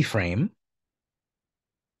previous keyframe.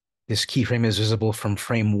 This keyframe is visible from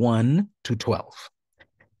frame 1 to 12.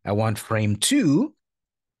 I want frame 2.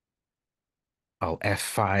 I'll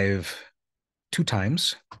F5 2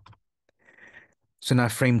 times. So now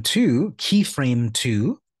frame 2, keyframe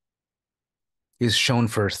 2, is shown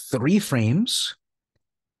for 3 frames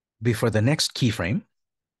before the next keyframe.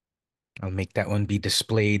 I'll make that one be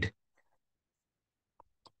displayed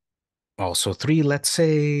Also 3, let's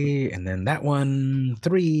say, and then that one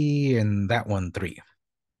 3, and that one 3.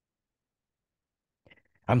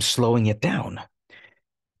 I'm slowing it down.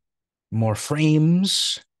 More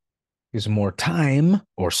frames is more time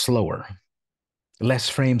or slower. Less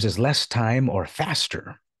frames is less time or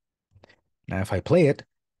faster. Now, if I play it,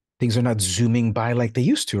 things are not zooming by like they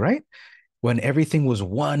used to, right? When everything was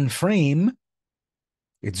one frame,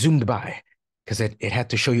 it zoomed by because it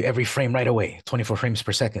had to show you every frame right away, 24 frames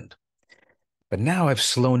per second. But now I've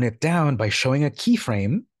slowed it down by showing a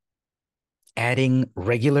keyframe, adding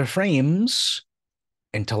regular frames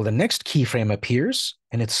until the next keyframe appears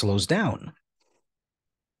and it slows down.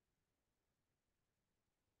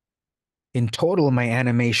 In total, my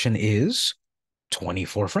animation is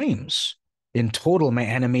 24 frames. In total, my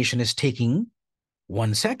animation is taking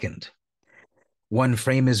 1 second. One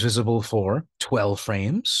frame is visible for 12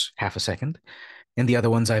 frames, half a second, and the other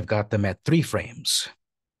ones I've got them at 3 frames,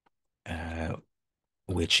 uh,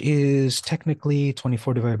 which is technically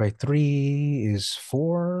 24 divided by 3 is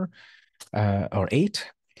 4 or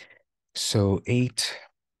 8. So 8,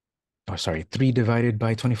 oh, sorry, 3 divided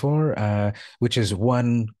by 24, which is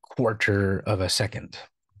 1/4 of a second.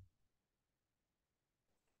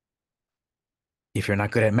 If you're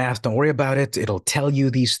not good at math, don't worry about it. It'll tell you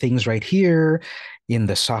these things right here in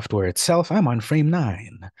the software itself. I'm on frame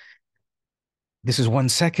 9. This is 1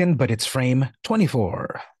 second, but it's frame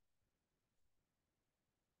 24.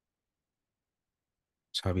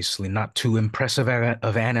 It's obviously not too impressive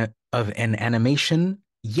of an animation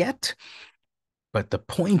yet, but the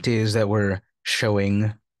point is that we're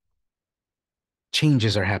showing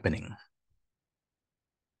changes are happening.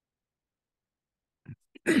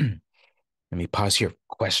 Let me pause here.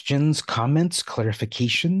 Questions, comments,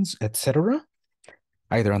 clarifications, etc.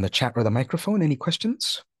 Either on the chat or the microphone. Any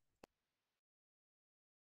questions?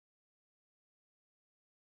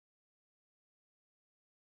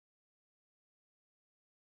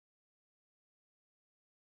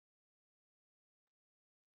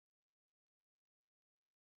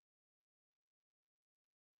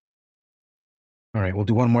 All right, we'll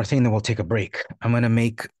do one more thing, then we'll take a break. I'm going to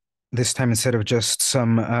make this time instead of just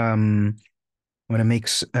some, I'm going to make,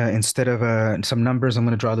 instead of some numbers, I'm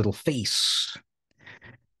going to draw a little face.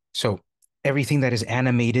 So everything that is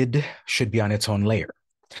animated should be on its own layer.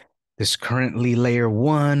 This currently layer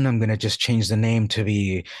 1, I'm going to just change the name to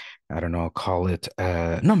be, I don't know, I'll call it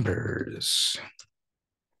numbers.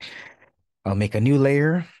 I'll make a new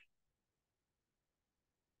layer.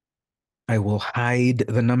 I will hide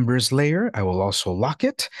the numbers layer. I will also lock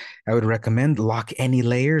it. I would recommend lock any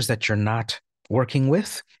layers that you're not working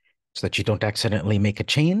with so that you don't accidentally make a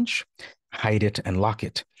change. Hide it and lock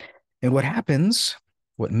it. And what happens,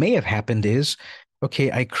 what may have happened is, okay,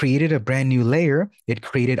 I created a brand new layer. It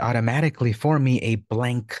created automatically for me a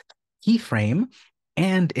blank keyframe,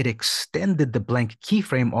 and it extended the blank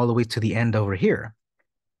keyframe all the way to the end over here.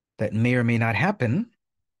 That may or may not happen.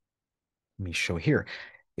 Let me show here.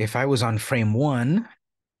 If I was on frame 1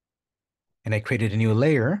 and I created a new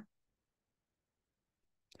layer,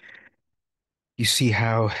 you see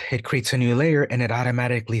how it creates a new layer and it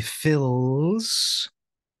automatically fills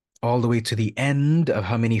all the way to the end of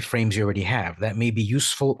how many frames you already have. That may be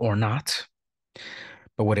useful or not,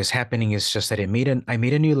 but what is happening is just that I made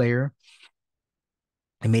a new layer.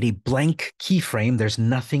 I made a blank keyframe. There's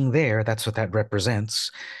nothing there. That's what that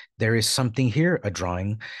represents. There is something here, a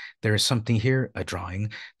drawing. There is something here, a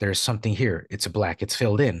drawing. There is something here. It's black. It's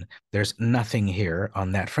filled in. There's nothing here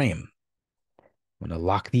on that frame. I'm going to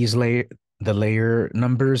lock these the layer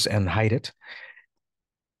numbers and hide it.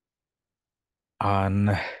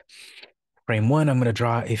 On frame 1, I'm going to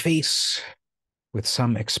draw a face with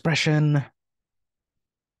some expression.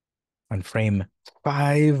 On frame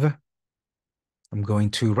 5, I'm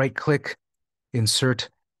going to right-click, insert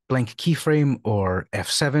blank keyframe or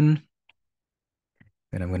F7.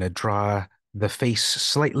 And I'm going to draw the face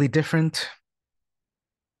slightly different.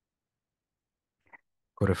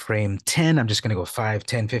 Go to frame 10. I'm just going to go 5,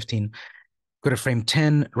 10, 15. Go to frame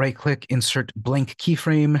 10, right-click, insert blank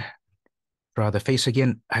keyframe, draw the face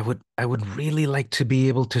again. I would really like to be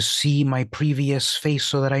able to see my previous face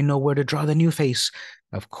so that I know where to draw the new face.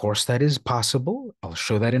 Of course, that is possible. I'll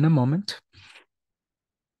show that in a moment.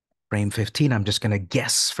 Frame 15, I'm just going to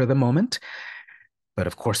guess for the moment. But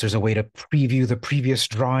of course, there's a way to preview the previous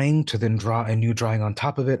drawing to then draw a new drawing on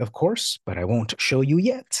top of it, of course, but I won't show you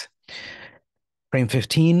yet. Frame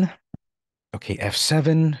 15, okay,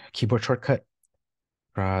 F7, keyboard shortcut,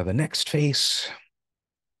 draw the next face.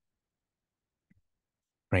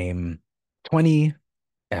 Frame 20,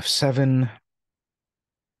 F7,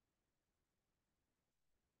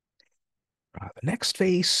 Draw the next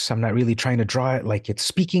face. I'm not really trying to draw it like it's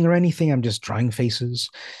speaking or anything. I'm just drawing faces.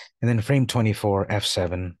 And then frame 24,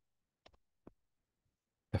 F7,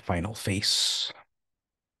 the final face.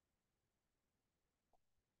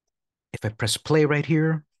 If I press play right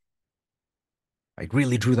here, I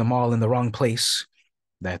really drew them all in the wrong place.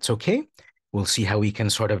 That's okay. We'll see how we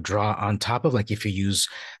can sort of draw on top of, like if you use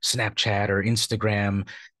Snapchat or Instagram,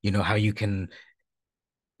 you know, how you can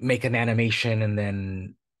make an animation and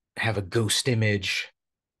then have a ghost image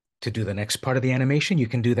to do the next part of the animation. You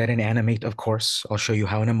can do that in Animate, of course. I'll show you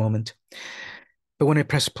how in a moment. But when I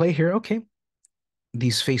press play here, okay,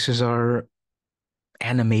 these faces are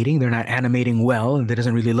animating. They're not animating well, and it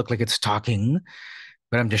doesn't really look like it's talking,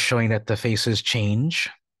 but I'm just showing that the faces change.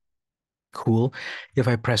 Cool. If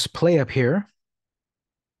I press play up here,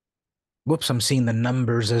 whoops, I'm seeing the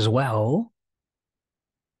numbers as well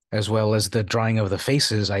as the drawing of the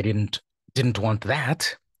faces. I didn't want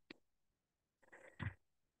that.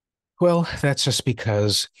 Well, that's just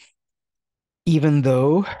because even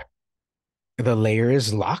though the layer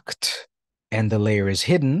is locked and the layer is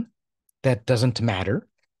hidden, that doesn't matter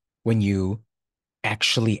when you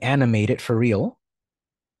actually animate it for real,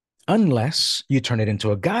 unless you turn it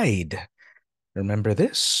into a guide. Remember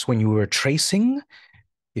this? When you were tracing,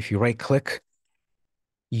 if you right click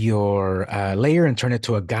your layer and turn it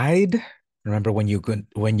to a guide, remember when you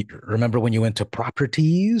went to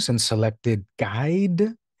properties and selected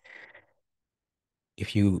guide?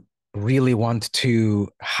 If you really want to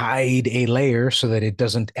hide a layer so that it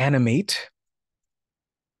doesn't animate,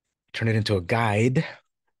 turn it into a guide.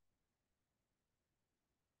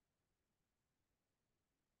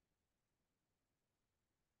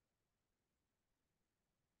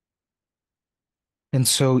 And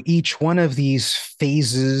so each one of these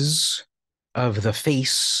phases of the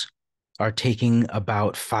face are taking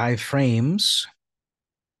about 5 frames.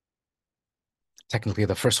 Technically,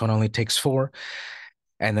 the first one only takes 4,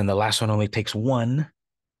 and then the last one only takes 1.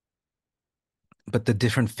 But the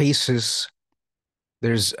different faces,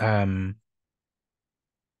 there's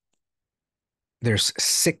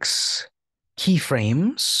 6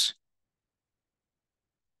 keyframes,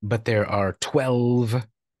 but there are 12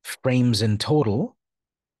 frames in total.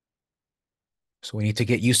 So we need to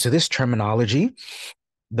get used to this terminology.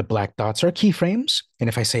 The black dots are keyframes. And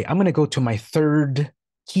if I say, I'm going to go to my third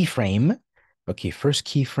keyframe, okay, first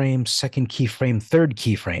keyframe, second keyframe, third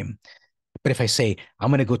keyframe. But if I say, I'm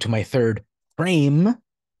going to go to my third frame,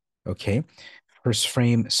 okay, first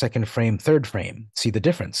frame, second frame, third frame. See the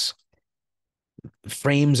difference?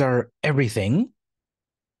 Frames are everything,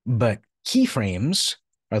 but keyframes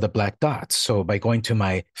are the black dots. So by going to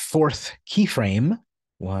my fourth keyframe,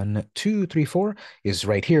 1, 2, 3, 4 is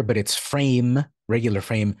right here, but it's frame, regular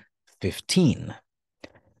frame 15.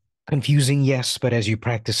 Confusing, yes, but as you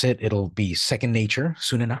practice it, it'll be second nature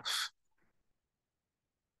soon enough.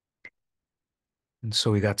 And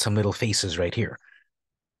so we got some little faces right here.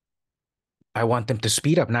 I want them to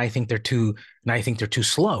speed up. Now I think they're too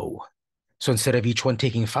slow. So instead of each one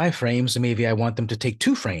taking 5 frames, maybe I want them to take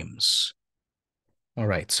 2 frames. All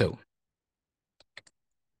right, so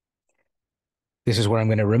this is where I'm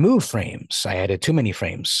going to remove frames. I added too many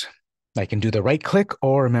frames. I can do the right click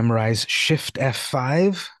or memorize Shift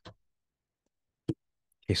F5.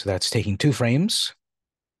 Okay, so that's taking 2 frames.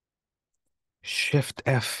 Shift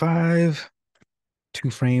F5, 2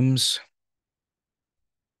 frames.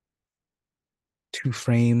 2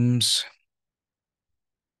 frames.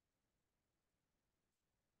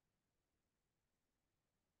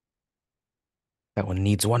 That one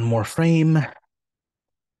needs 1 more frame.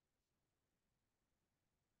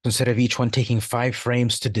 Instead of each one taking 5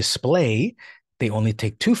 frames to display, they only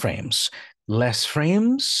take 2 frames. Less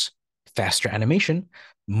frames, faster animation.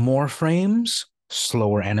 More frames,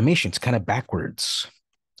 slower animation. It's kind of backwards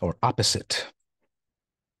or opposite.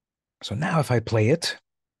 So now if I play it,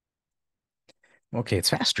 okay, it's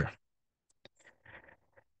faster.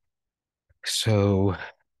 So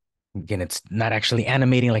again, it's not actually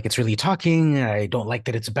animating like it's really talking. I don't like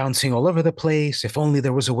that it's bouncing all over the place. If only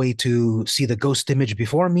there was a way to see the ghost image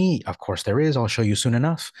before me. Of course there is. I'll show you soon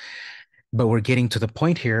enough. But we're getting to the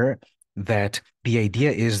point here that the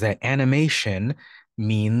idea is that animation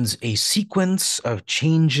means a sequence of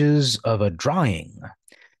changes of a drawing.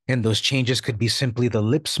 And those changes could be simply the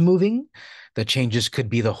lips moving. The changes could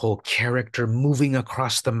be the whole character moving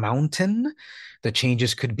across the mountain. The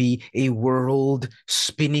changes could be a world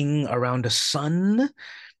spinning around a sun.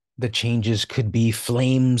 The changes could be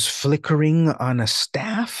flames flickering on a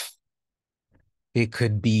staff. It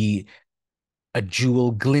could be a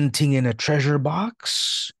jewel glinting in a treasure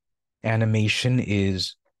box. Animation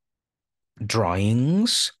is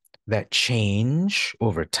drawings that change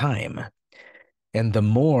over time. And the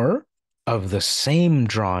more of the same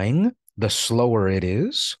drawing, the slower it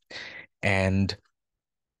is. And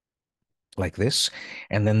like this.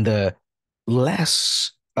 And then the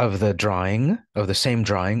less of the drawing, of the same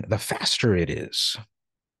drawing, the faster it is.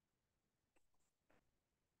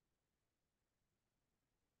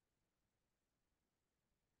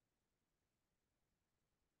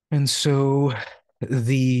 And so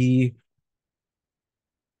the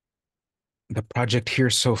the project here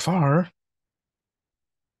so far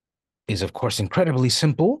is of course incredibly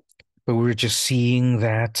simple, but we're just seeing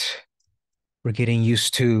that we're getting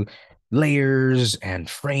used to layers and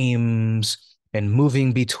frames and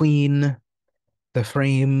moving between the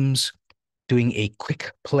frames, doing a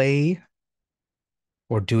quick play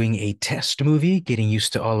or doing a test movie, getting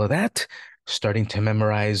used to all of that, starting to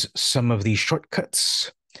memorize some of these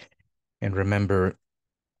shortcuts. And remember,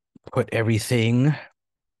 put everything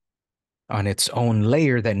on its own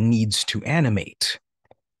layer that needs to animate.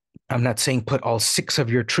 I'm not saying put all six of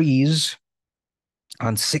your trees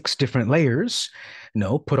on six different layers.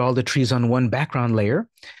 No, put all the trees on one background layer.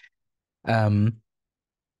 Um,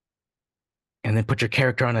 and then put your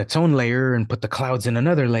character on its own layer and put the clouds in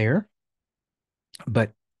another layer.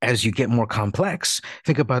 But as you get more complex,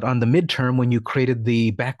 think about on the midterm when you created of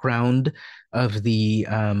the background for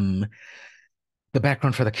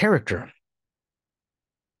the character.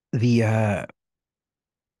 The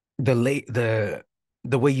the la-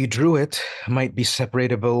 the way you drew it might be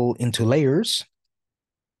separatable into layers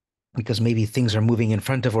because maybe things are moving in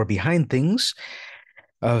front of or behind things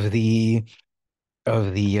of the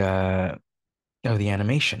of the uh, of the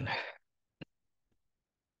animation.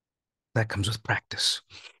 That comes with practice.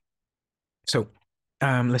 So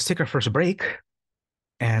let's take our first break.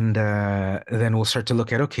 And then we'll start to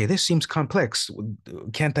look at, okay, this seems complex.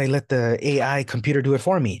 Can't I let the AI computer do it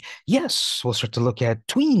for me? Yes, we'll start to look at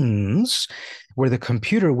tweens, where the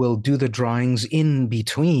computer will do the drawings in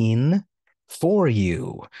between for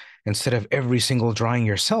you. Instead of every single drawing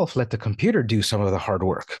yourself, let the computer do some of the hard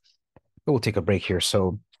work. But we'll take a break here.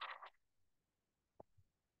 So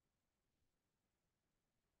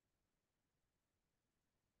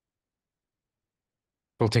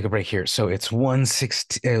we'll take a break here. So it's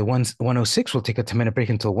 106. We'll take a 10-minute break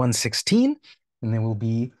until 116, and then we'll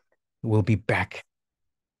be back.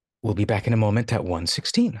 We'll be back in a moment at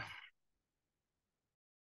 116.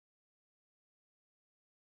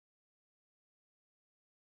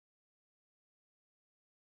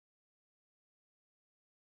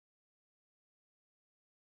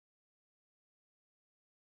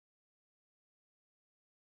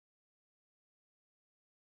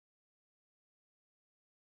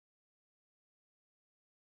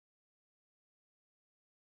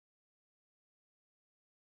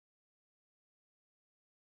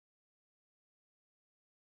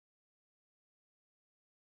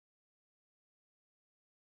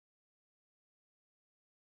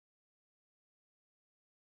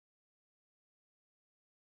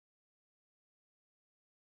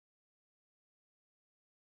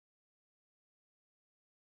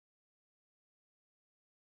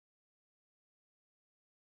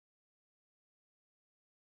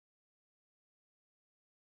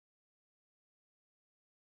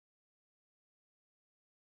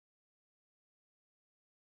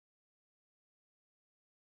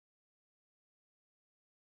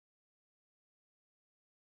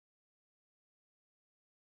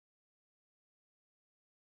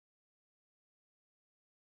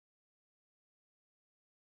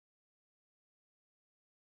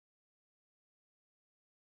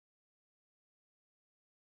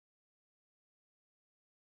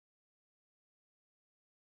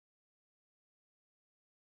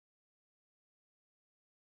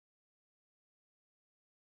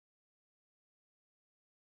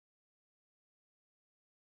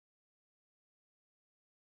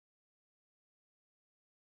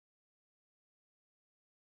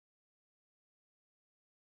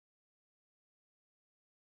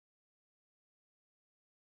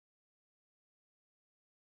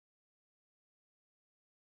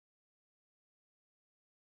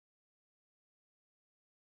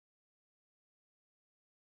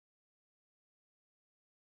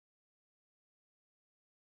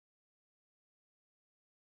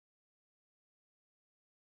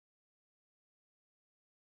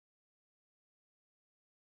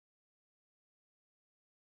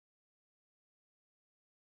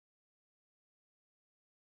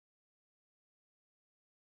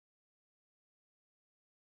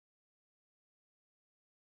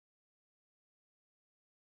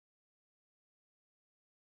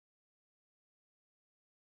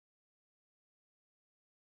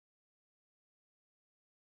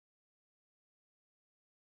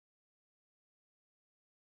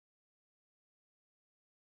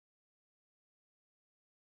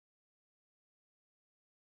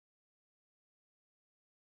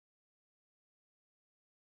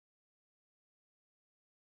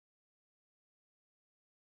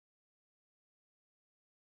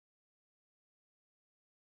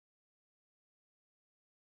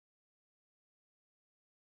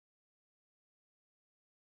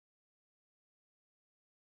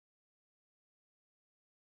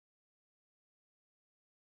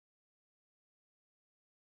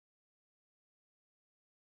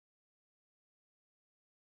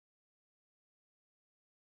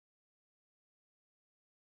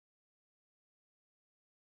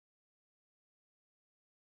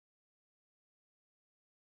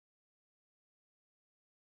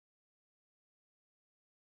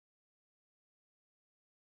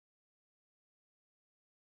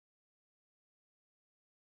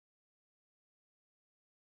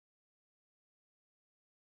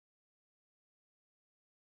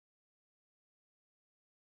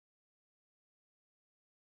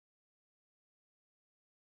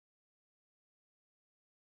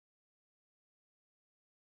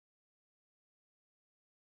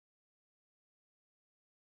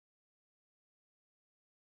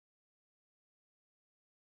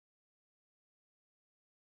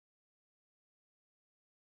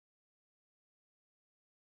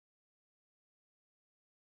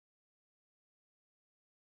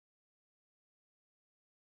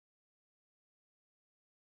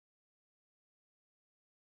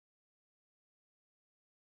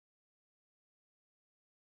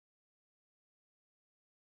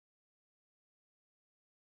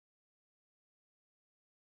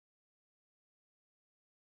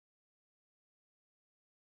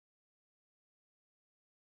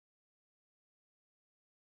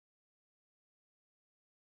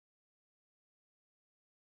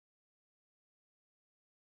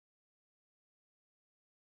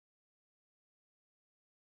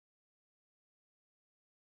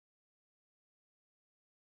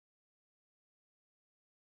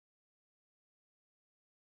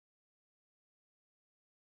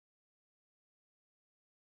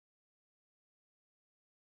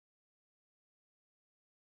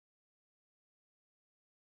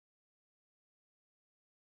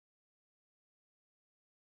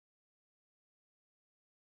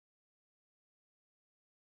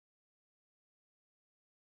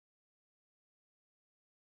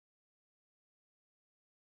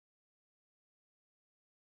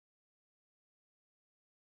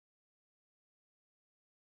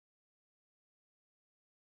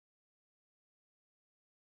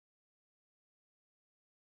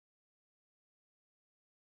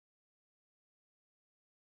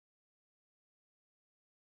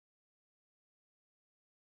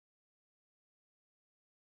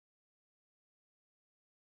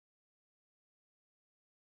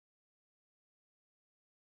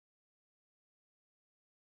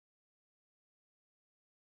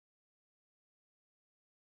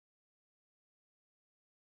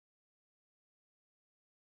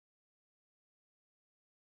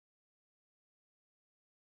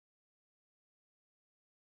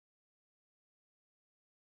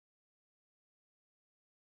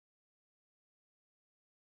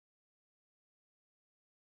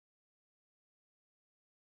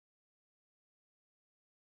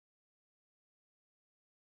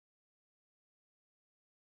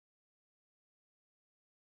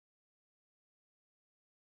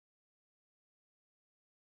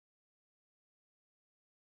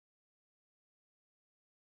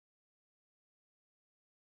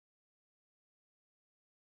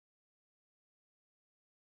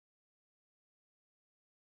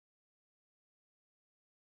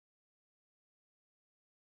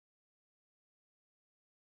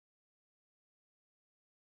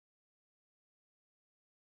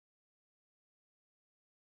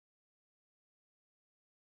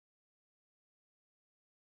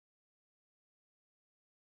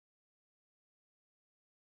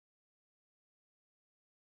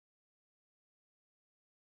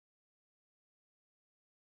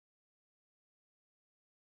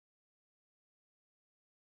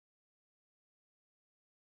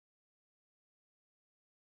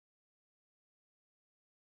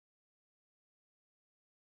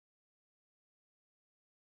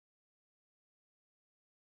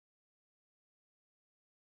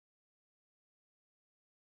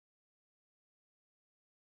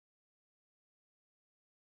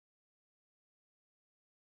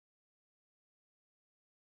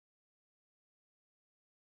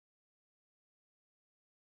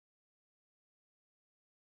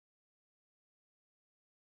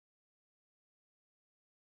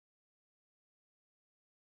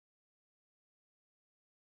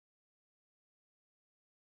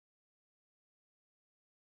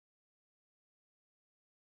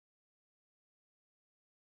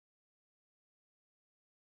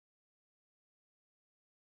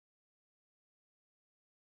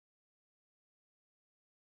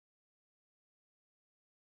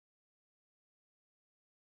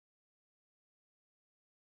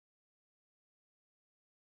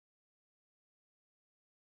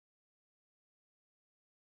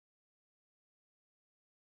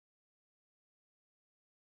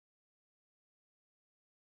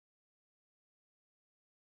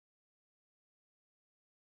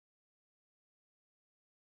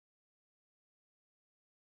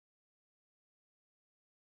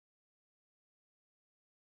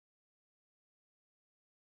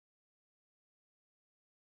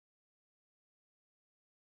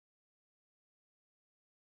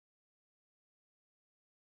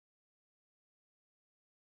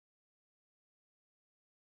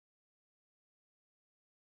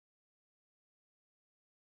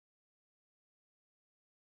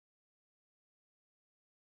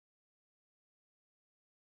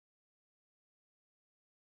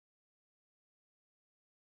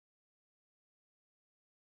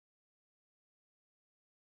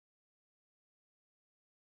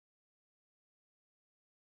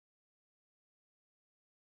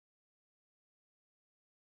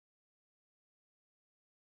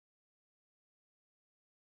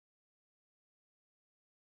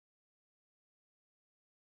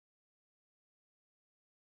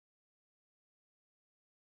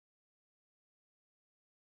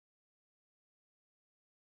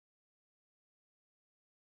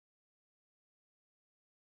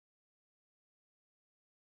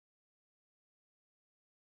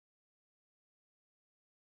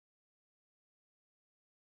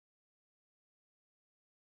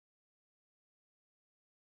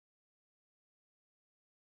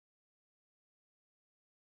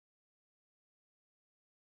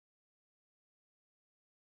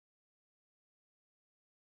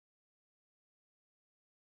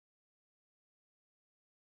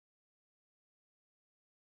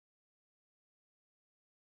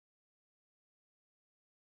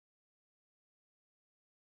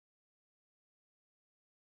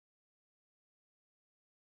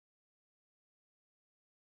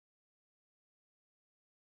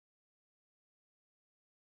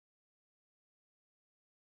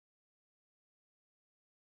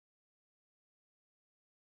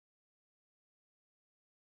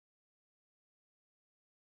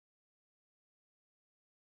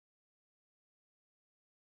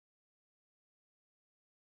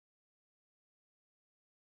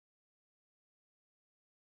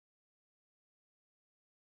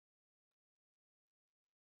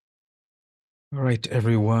 All right,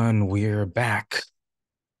 everyone, we're back.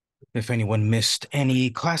 If anyone missed any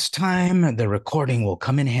class time, the recording will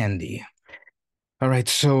come in handy. All right,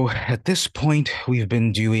 so at this point, we've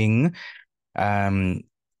been doing um,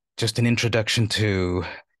 just an introduction to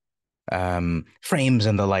frames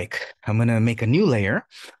and the like. I'm going to make a new layer.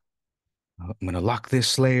 I'm going to lock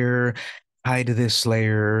this layer, hide this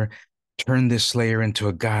layer, turn this layer into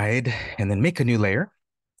a guide, and then make a new layer.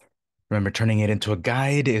 Remember, turning it into a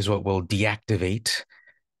guide is what will deactivate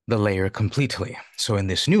the layer completely. So in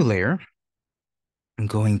this new layer, I'm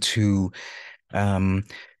going to um,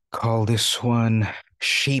 call this one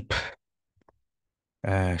shape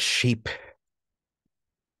shape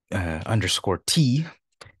underscore T,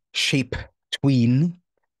 shape tween.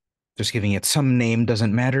 Just giving it some name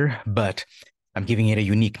doesn't matter, but I'm giving it a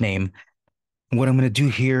unique name. What I'm going to do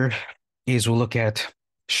here is we'll look at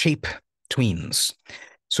shape tweens.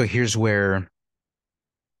 So here's where,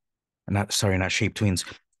 not shape tweens,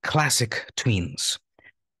 classic tweens.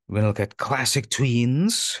 We're going to look at classic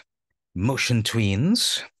tweens, motion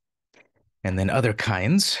tweens, and then other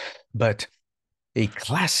kinds. But a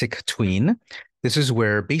classic tween, this is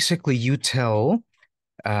where basically you tell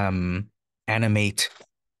animate,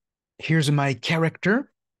 here's my character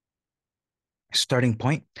starting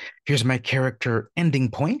point, here's my character ending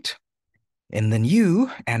point, and then you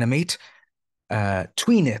animate,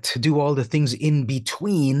 tween it, do all the things in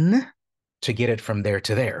between to get it from there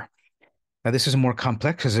to there. Now, this is more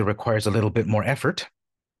complex as it requires a little bit more effort,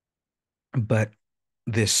 but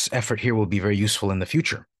this effort here will be very useful in the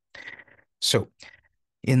future. So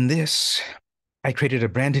in this, I created a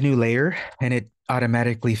brand new layer and it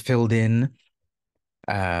automatically filled in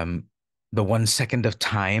um, the 1 second of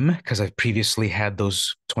time because I've previously had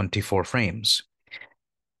those 24 frames.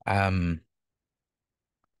 Um,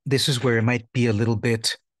 this is where it might be a little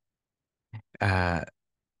bit uh,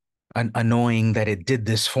 annoying that it did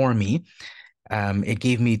this for me. It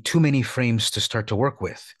gave me too many frames to start to work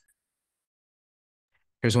with.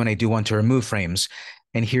 Here's when I do want to remove frames.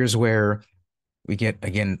 And here's where we get,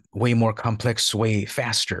 again, way more complex, way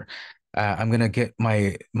faster. I'm going to get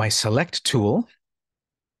my select tool,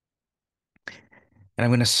 and I'm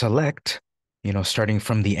going to select, starting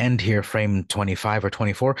from the end here, frame 25 or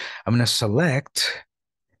 24, I'm going to select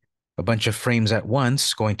a bunch of frames at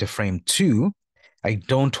once, going to frame 2. I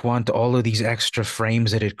don't want all of these extra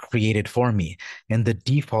frames that it created for me. And the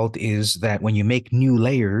default is that when you make new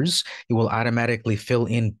layers, it will automatically fill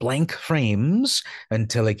in blank frames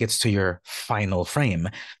until it gets to your final frame,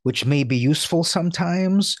 which may be useful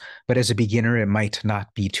sometimes, but as a beginner, it might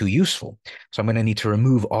not be too useful. So I'm going to need to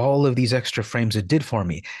remove all of these extra frames it did for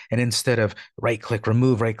me. And instead of right click,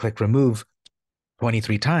 remove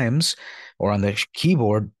 23 times, or on the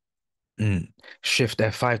keyboard, Shift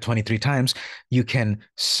F5 23 times, you can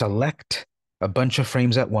select a bunch of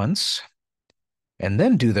frames at once and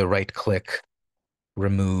then do the right click,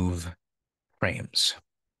 remove frames.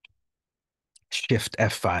 Shift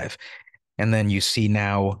F5. And then you see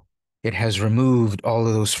now it has removed all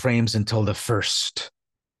of those frames until the first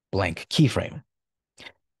blank keyframe.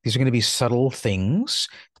 These are going to be subtle things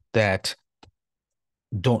that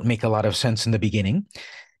don't make a lot of sense in the beginning.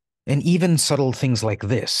 And even subtle things like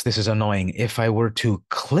this is annoying. If I were to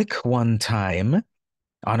click one time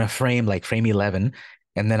on a frame like frame 11,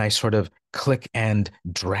 and then I sort of click and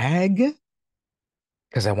drag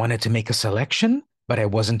because I wanted to make a selection, but I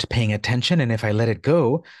wasn't paying attention. And if I let it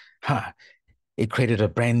go, it created a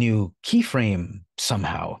brand new keyframe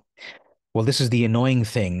somehow. Well, this is the annoying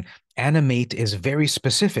thing. Animate is very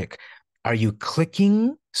specific. Are you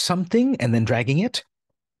clicking something and then dragging it?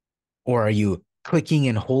 Or are you clicking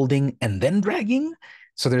and holding and then dragging?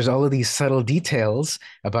 So there's all of these subtle details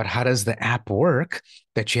about how does the app work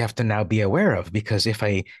that you have to now be aware of. Because if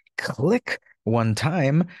I click one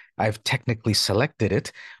time, I've technically selected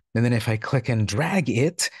it. And then if I click and drag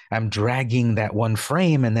it, I'm dragging that one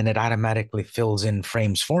frame and then it automatically fills in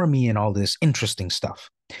frames for me and all this interesting stuff.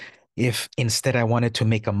 If instead I wanted to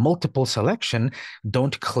make a multiple selection,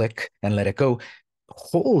 don't click and let it go,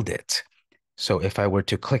 hold it. So if I were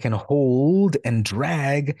to click and hold and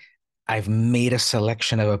drag, I've made a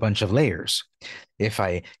selection of a bunch of layers. If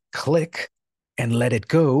I click and let it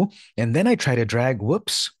go, and then I try to drag,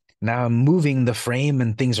 whoops, now I'm moving the frame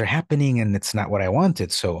and things are happening and it's not what I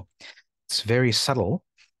wanted. So it's very subtle.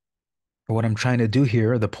 What I'm trying to do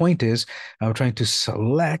here, the point is I'm trying to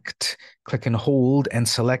select, click and hold and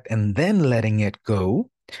select, and then letting it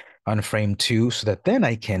go on frame 2 so that then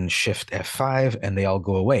I can shift F5 and they all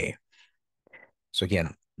go away. So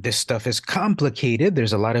again, this stuff is complicated.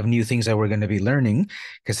 There's a lot of new things that we're going to be learning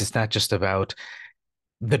because it's not just about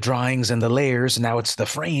the drawings and the layers. Now it's the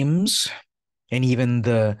frames. And even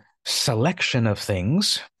the selection of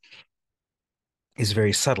things is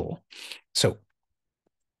very subtle. So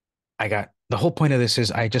I got the whole point of this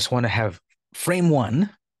is I just want to have frame one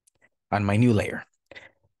on my new layer.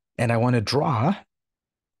 And I want to draw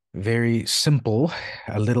very simple,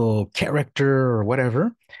 a little character or whatever.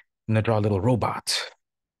 I'm going to draw a little robot.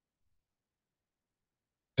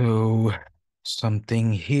 So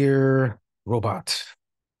something here, robot.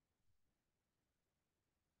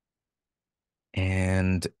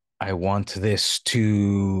 And I want this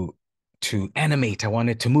to animate. I want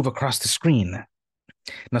it to move across the screen.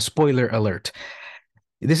 Now, spoiler alert.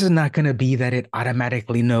 This is not going to be that it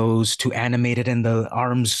automatically knows to animate it and the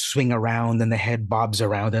arms swing around and the head bobs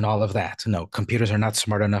around and all of that. No, computers are not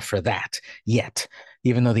smart enough for that yet,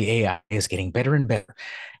 even though the AI is getting better and better.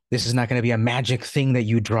 This is not going to be a magic thing that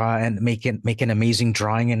you draw and make an amazing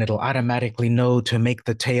drawing and it'll automatically know to make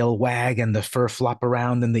the tail wag and the fur flop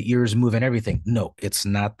around and the ears move and everything. No, it's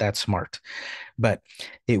not that smart. But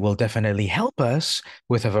it will definitely help us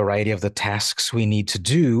with a variety of the tasks we need to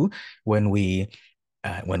do when we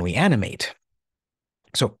animate.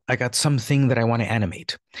 So I got something that I want to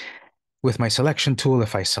animate. With my selection tool,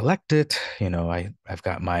 if I select it, I've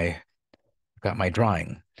got my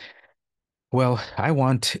drawing. Well, I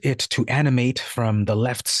want it to animate from the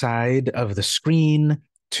left side of the screen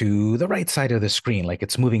to the right side of the screen, like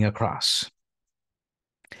it's moving across.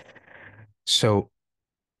 So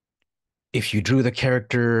if you drew the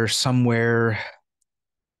character somewhere,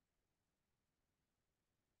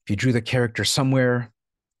 you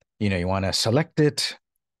want to select it,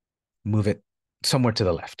 move it somewhere to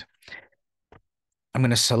the left. I'm going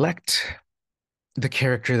to select the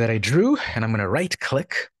character that I drew and I'm going to right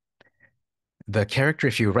click the character.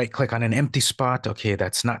 If you right click on an empty spot, okay,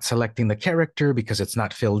 that's not selecting the character because it's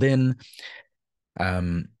not filled in.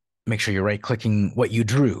 Make sure you're right clicking what you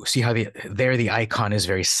drew. See how the icon is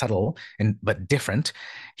very subtle but different.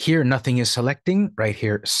 Here, nothing is selecting. Right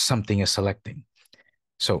here, something is selecting.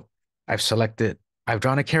 So I've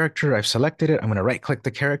drawn a character, I've selected it. I'm going to right click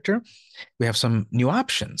the character. We have some new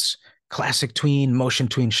options: classic tween, motion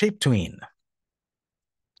tween, shape tween,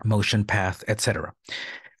 motion path, etc.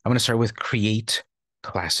 I'm going to start with create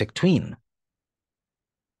classic tween.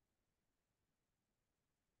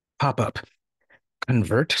 Pop up.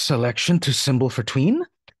 Convert selection to symbol for tween.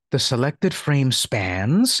 The selected frame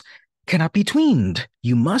spans cannot be tweened.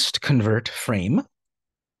 You must convert frame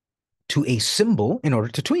to a symbol in order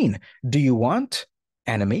to tween. Do you want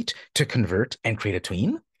animate to convert and create a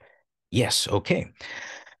tween? Yes, okay.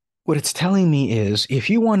 What it's telling me is if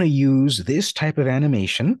you want to use this type of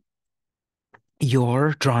animation,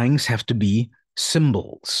 your drawings have to be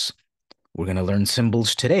symbols. We're going to learn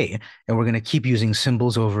symbols today, and we're going to keep using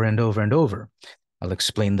symbols over and over and over. I'll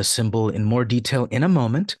explain the symbol in more detail in a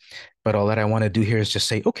moment, but all that I want to do here is just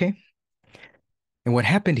say, okay. And what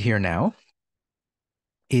happened here now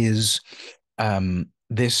is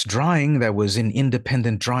this drawing that was an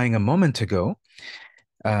independent drawing a moment ago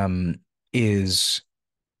is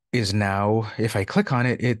now, if I click on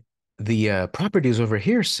it, the properties over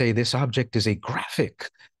here say this object is a graphic.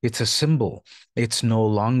 It's a symbol. It's no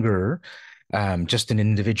longer just an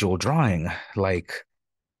individual drawing like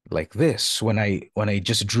this. When I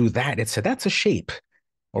just drew that, it said that's a shape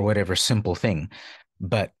or whatever simple thing.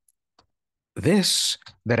 But this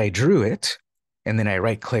that I drew it, and then I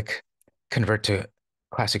right click, convert to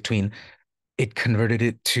classic tween, it converted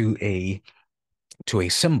it to a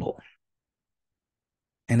symbol.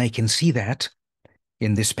 And I can see that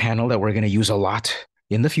in this panel that we're going to use a lot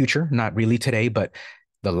in the future, not really today, but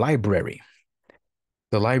the library.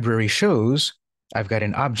 The library shows I've got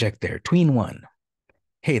an object there, tween one.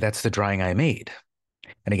 Hey, that's the drawing I made.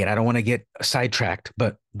 And again, I don't want to get sidetracked,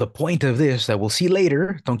 but the point of this that we'll see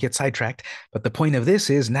later, don't get sidetracked, but the point of this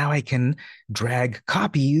is now I can drag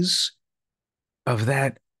copies of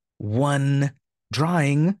that one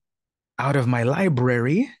drawing out of my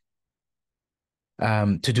library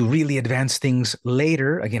to do really advanced things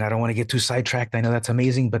later. Again, I don't want to get too sidetracked. I know that's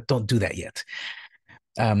amazing, but don't do that yet.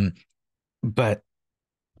 But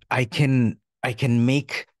I can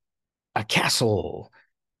make a castle,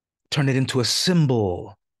 turn it into a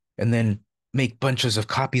symbol, and then make bunches of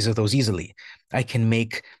copies of those easily. I can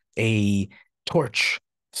make a torch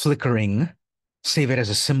flickering, save it as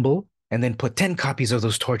a symbol, and then put 10 copies of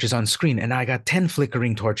those torches on screen. And I got 10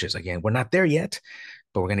 flickering torches. Again, we're not there yet,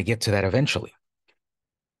 but we're going to get to that eventually.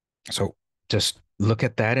 So just look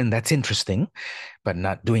at that, and that's interesting, but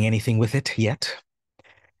not doing anything with it yet.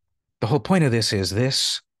 The whole point of this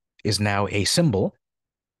is now a symbol,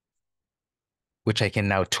 which I can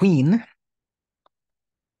now tween.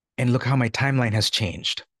 And look how my timeline has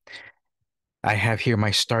changed. I have here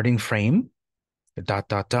my starting frame, dot,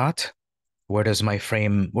 dot, dot. Where does my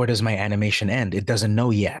animation end? It doesn't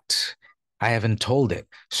know yet. I haven't told it.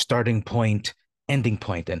 Starting point, ending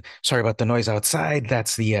point. And sorry about the noise outside.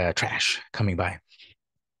 That's the trash coming by.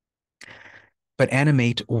 But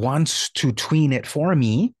Animate wants to tween it for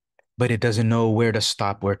me, but it doesn't know where to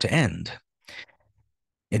stop, where to end.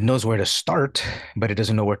 It knows where to start, but it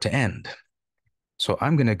doesn't know where to end. So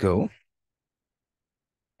I'm going to go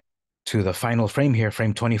to the final frame here,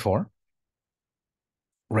 frame 24.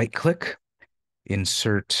 Right click,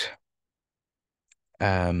 insert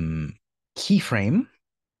keyframe.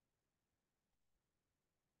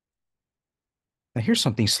 Now here's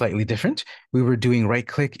something slightly different. We were doing right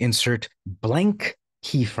click, insert blank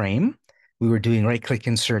keyframe. We were doing right click,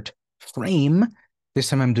 insert frame. This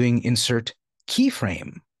time I'm doing insert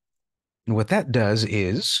keyframe. And what that does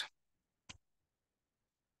is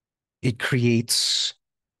it creates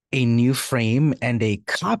a new frame and a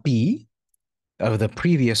copy of the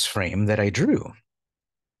previous frame that I drew,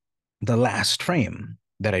 the last frame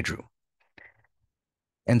that I drew.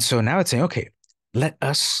 And so now it's saying, okay, let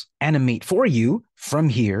us animate for you from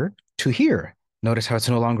here to here. Notice how it's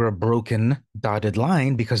no longer a broken dotted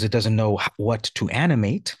line because it doesn't know what to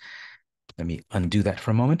animate. Let me undo that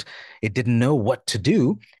for a moment. It didn't know what to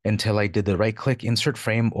do until I did the right click, insert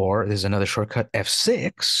frame, or there's another shortcut,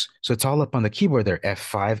 F6. So it's all up on the keyboard there,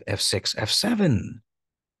 F5, F6, F7.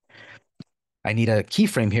 I need a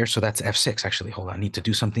keyframe here, so that's F6. Actually, hold on, I need to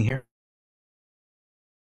do something here.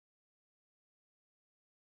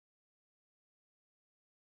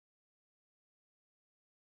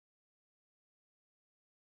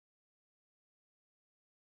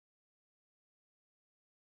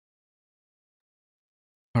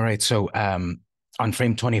 All right, so on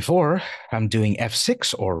frame 24, I'm doing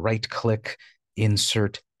F6 or right click,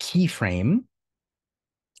 insert keyframe.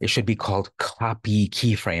 It should be called copy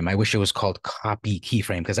keyframe. I wish it was called copy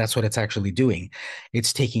keyframe because that's what it's actually doing.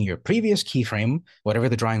 It's taking your previous keyframe, whatever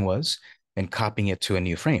the drawing was, and copying it to a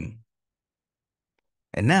new frame.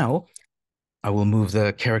 And now I will move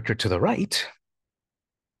the character to the right.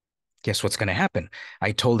 Guess what's going to happen?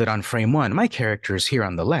 I told it on frame 1, my character is here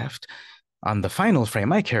on the left. On the final frame,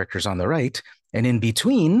 my character's on the right. And in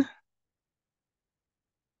between,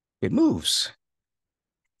 it moves.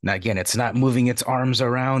 Now, again, it's not moving its arms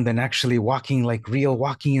around and actually walking like real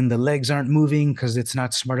walking, and the legs aren't moving because it's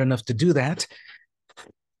not smart enough to do that.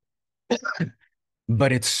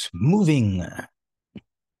 But it's moving.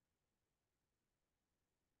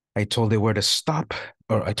 I told it where to stop,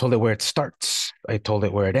 or I told it where it starts. I told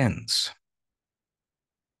it where it ends.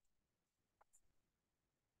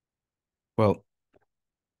 Well,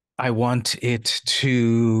 I want it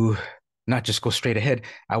to not just go straight ahead.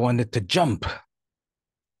 I want it to jump.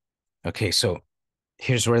 Okay, so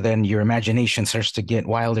here's where then your imagination starts to get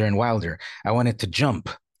wilder and wilder. I want it to jump.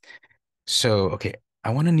 So, okay, I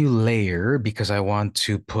want a new layer because I want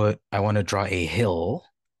to draw a hill.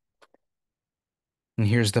 And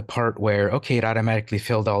here's the part where, okay, it automatically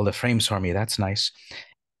filled all the frames for me. That's nice.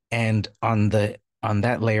 And on that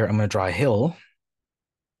layer, I'm going to draw a hill.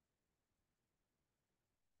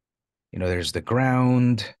 You know, there's the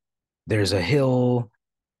ground, there's a hill,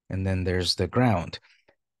 and then there's the ground.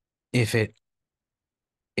 If I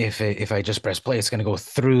just press play, it's going to go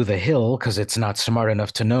through the hill because it's not smart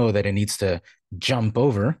enough to know that it needs to jump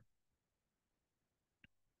over.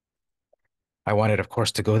 I want it, of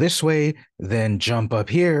course, to go this way, then jump up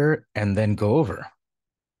here, and then go over.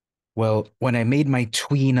 Well, when I made my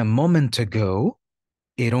tween a moment ago,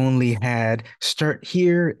 it only had start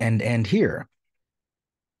here and end here.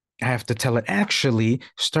 I have to tell it actually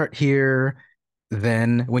start here,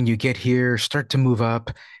 then when you get here, start to move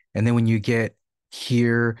up, and then when you get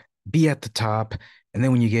here, be at the top, and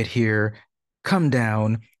then when you get here, come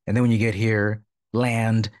down, and then when you get here,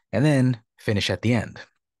 land, and then finish at the end.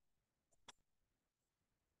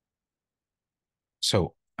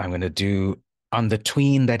 So I'm going to do on the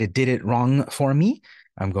tween that it did it wrong for me.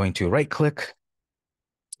 I'm going to right click,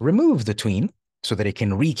 remove the tween so that it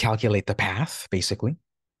can recalculate the path, basically.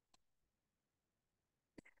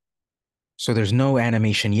 So there's no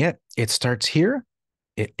animation yet. It starts here,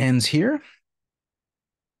 it ends here.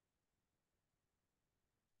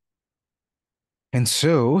 And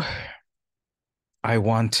so I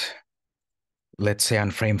want, let's say on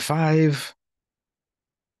frame 5,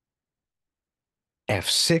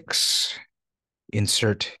 F6,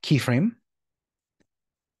 insert keyframe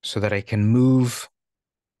so that I can move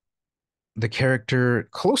the character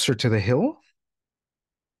closer to the hill.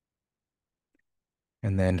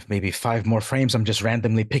 And then maybe 5 more frames. I'm just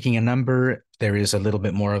randomly picking a number. There is a little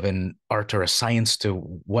bit more of an art or a science to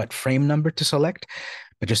what frame number to select.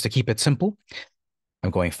 But just to keep it simple, I'm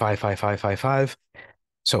going 5, 5, 5, 5, 5.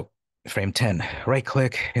 So frame 10, right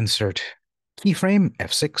click, insert keyframe,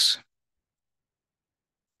 F6.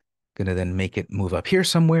 Gonna then make it move up here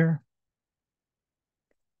somewhere.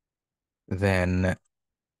 Then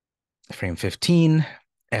frame 15,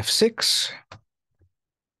 F6,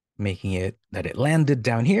 making it that it landed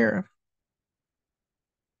down here.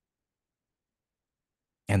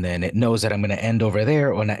 And then it knows that I'm going to end over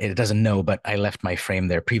there, or not, it doesn't know, but I left my frame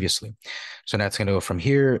there previously. So now it's going to go from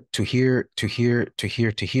here to here to here to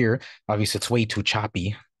here to here. Obviously, it's way too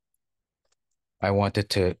choppy. I want it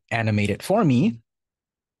to animate it for me.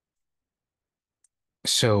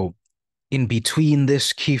 So in between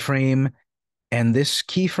this keyframe and this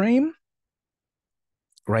keyframe,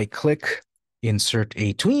 right click, insert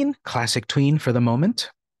a tween, classic tween for the moment.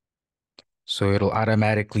 So it'll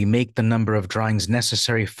automatically make the number of drawings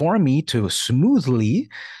necessary for me to smoothly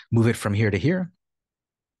move it from here to here.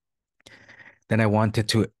 Then I want it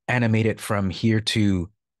to animate it from here to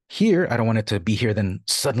here. I don't want it to be here, then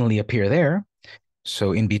suddenly appear there.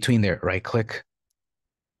 So in between there, right click,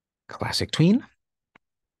 classic tween.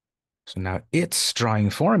 So now it's drawing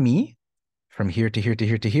for me from here to here to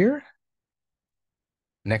here to here.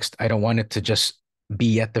 Next, I don't want it to just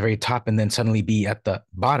be at the very top and then suddenly be at the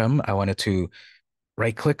bottom. I want it to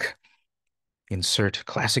right click, insert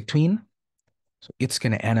classic tween. So it's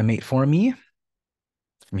going to animate for me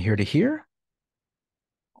from here to here.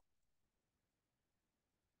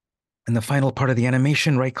 And the final part of the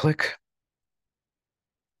animation, right click,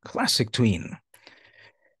 classic tween.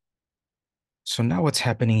 So now what's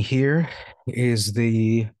happening here is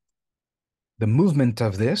the movement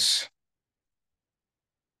of this.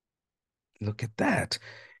 Look at that.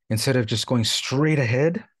 Instead of just going straight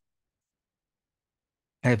ahead,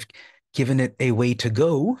 I've given it a way to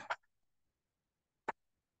go.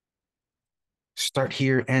 Start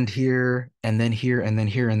here and here, and then here, and then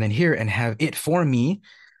here, and then here, and have it for me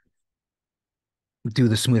do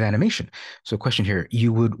the smooth animation. So question here,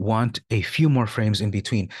 you would want a few more frames in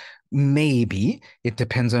between. Maybe it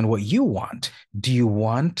depends on what you want. Do you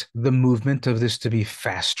want the movement of this to be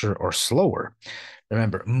faster or slower?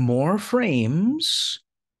 Remember, more frames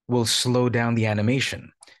will slow down the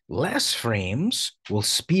animation. Less frames will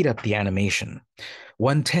speed up the animation.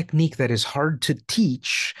 One technique that is hard to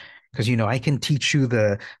teach, because I can teach you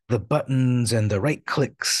the buttons and the right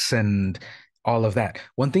clicks and all of that.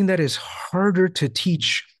 One thing that is harder to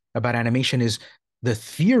teach about animation is the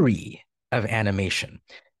theory of animation.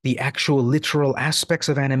 The actual literal aspects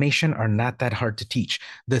of animation are not that hard to teach.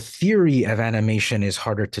 The theory of animation is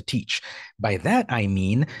harder to teach. By that, I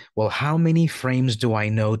mean, well, how many frames do I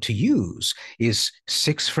know to use? Is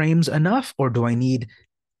 6 frames enough, or do I need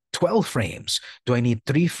 12 frames? Do I need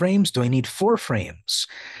 3 frames? Do I need 4 frames?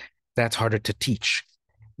 That's harder to teach.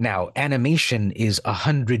 Now, animation is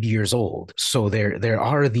 100 years old, so there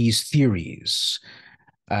are these theories.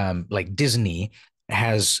 Like Disney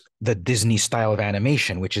has the Disney style of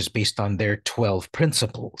animation, which is based on their 12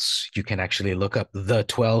 principles. You can actually look up the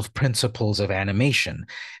 12 principles of animation,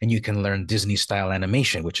 and you can learn Disney style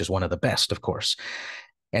animation, which is one of the best, of course.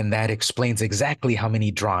 And that explains exactly how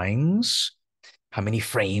many drawings, how many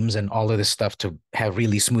frames, and all of this stuff to have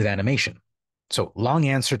really smooth animation. So, long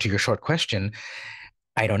answer to your short question,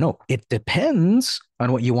 I don't know. It depends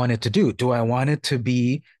on what you want it to do. Do I want it to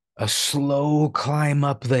be a slow climb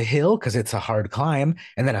up the hill because it's a hard climb,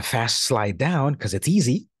 and then a fast slide down because it's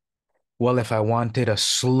easy? Well, if I wanted a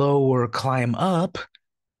slower climb up,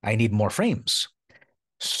 I need more frames.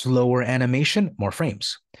 Slower animation, more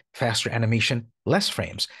frames. Faster animation, less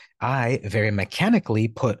frames. I very mechanically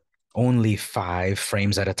put only 5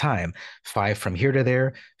 frames at a time. 5 from here to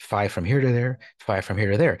there, 5 from here to there, 5 from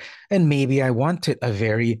here to there. And maybe I wanted a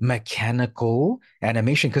very mechanical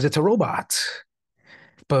animation because it's a robot.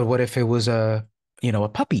 But what if it was a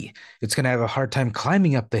puppy? It's going to have a hard time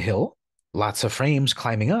climbing up the hill, lots of frames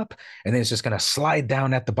climbing up, and then it's just going to slide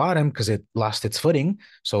down at the bottom because it lost its footing.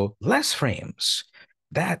 So less frames.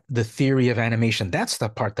 The theory of animation, that's the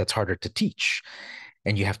part that's harder to teach.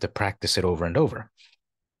 And you have to practice it over and over.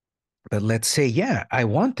 But let's say, yeah, I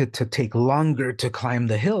want it to take longer to climb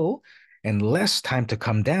the hill and less time to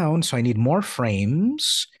come down. So I need more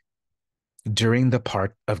frames during the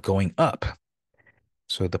part of going up.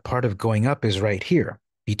 So the part of going up is right here.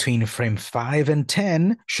 Between frame 5 and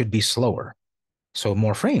 10 should be slower. So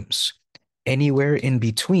more frames. Anywhere in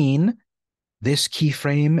between this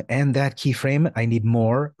keyframe and that keyframe, I need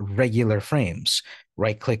more regular frames.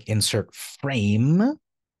 Right click, insert frame,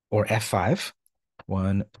 or F5.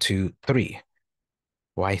 1, 2, 3.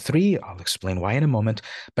 Why 3? I'll explain why in a moment.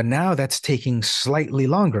 But now that's taking slightly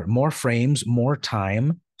longer. More frames, more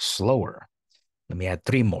time, slower. Let me add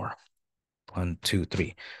 3 more. 1, 2,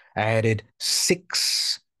 3. I added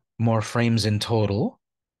 6 more frames in total.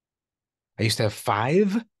 I used to have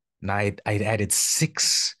 5. Now I added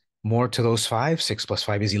 6 more to those 5. 6 plus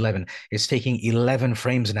 5 is 11. It's taking 11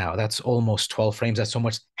 frames now. That's almost 12 frames. That's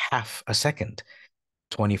almost half a second.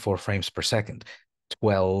 24 frames per second.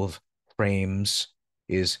 12 frames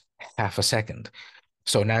is half a second.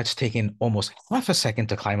 So now it's taking almost half a second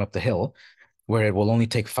to climb up the hill, where it will only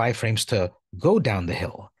take 5 frames to go down the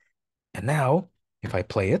hill. And now, if I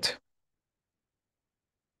play it,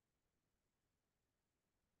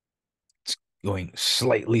 it's going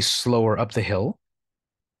slightly slower up the hill.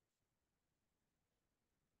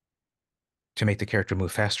 To make the character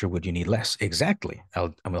move faster, would you need less? Exactly.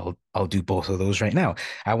 I'll do both of those right now.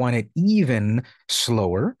 I want it even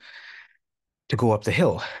slower to go up the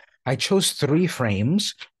hill. I chose 3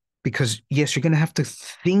 frames because, yes, you're going to have to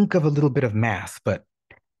think of a little bit of math, but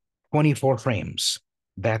 24 frames,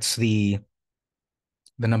 that's the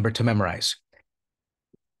number to memorize.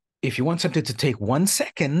 If you want something to take 1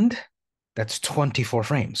 second, that's 24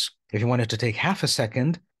 frames. If you want it to take half a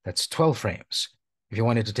second, that's 12 frames. If you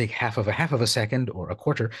want it to take half of a second or a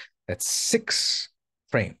quarter, that's 6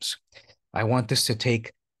 frames. I want this to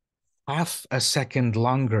take half a second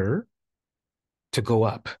longer to go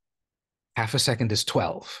up. Half a second is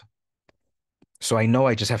 12. So I know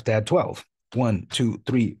I just have to add 12. 1, 2,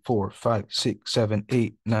 3, 4, 5, 6, 7,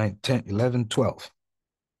 8, 9, 10, 11, 12.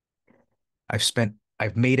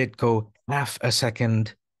 I've made it go half a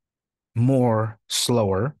second more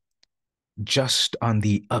slower just on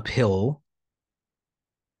the uphill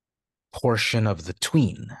portion of the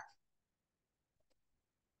tween.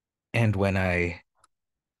 And when I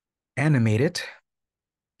animate it,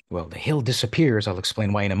 well, the hill disappears. I'll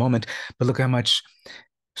explain why in a moment. But look how much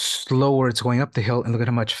slower it's going up the hill, and look at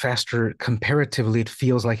how much faster comparatively it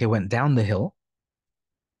feels like it went down the hill.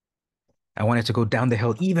 I want it to go down the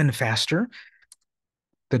hill even faster.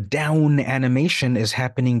 The down animation is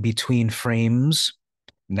happening between frames.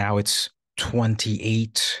 Now it's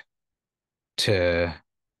 28 to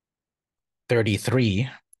 33,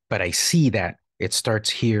 but I see that it starts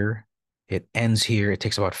here, it ends here, it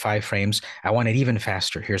takes about 5 frames. I want it even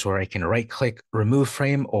faster. Here's where I can right click, remove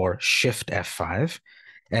frame, or shift F5.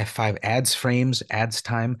 F5 adds frames, adds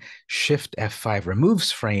time. Shift F5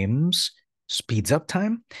 removes frames, speeds up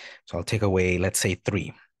time. So I'll take away, let's say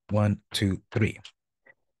 3. 1, 2, 3.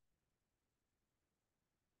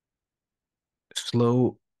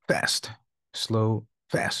 Slow, fast, slow,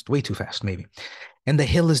 fast, way too fast, maybe. And the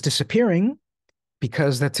hill is disappearing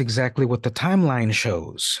because that's exactly what the timeline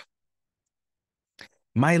shows.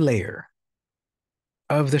 My layer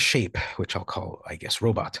of the shape, which I'll call, I guess,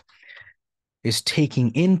 robot, is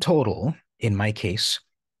taking in total, in my case,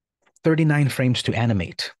 39 frames to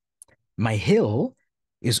animate. My hill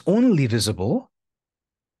is only visible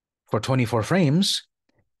for 24 frames.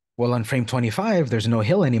 Well, on frame 25, there's no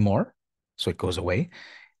hill anymore, so it goes away.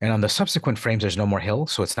 And on the subsequent frames, there's no more hill,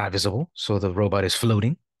 so it's not visible. So the robot is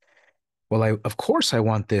floating. Well, of course, I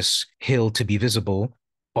want this hill to be visible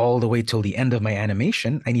all the way till the end of my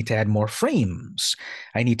animation. I need to add more frames.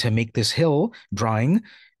 I need to make this hill drawing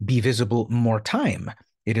be visible more time.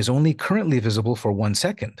 It is only currently visible for 1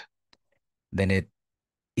 second. Then it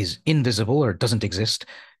is invisible or doesn't exist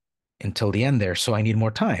until the end there. So I need more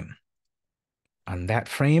time. On that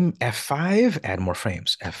frame, F5, add more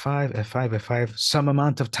frames. F5, F5, F5, some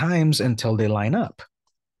amount of times until they line up.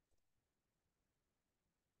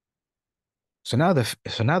 So now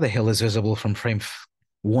the hill is visible from frame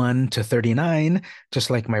 1 to 39, just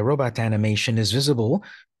like my robot animation is visible.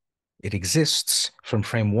 It exists from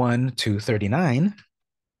frame 1 to 39.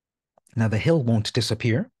 Now the hill won't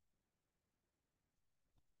disappear.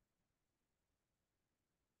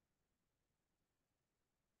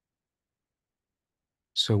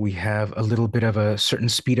 So we have a little bit of a certain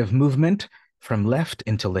speed of movement from left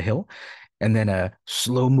until the hill, and then a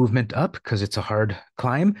slow movement up because it's a hard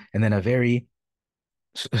climb, and then a very,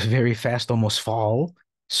 very fast, almost fall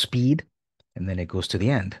speed, and then it goes to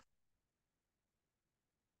the end.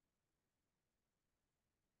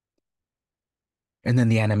 And then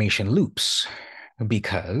the animation loops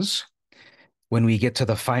because when we get to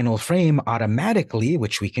the final frame automatically,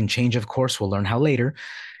 which we can change, of course, we'll learn how later,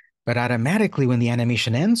 but automatically when the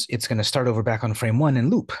animation ends, it's going to start over back on frame 1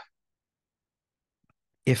 and loop.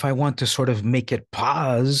 If I want to sort of make it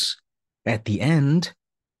pause at the end,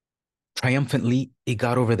 triumphantly, it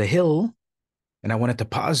got over the hill, and I want it to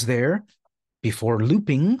pause there before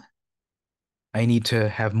looping, I need to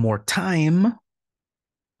have more time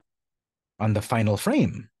on the final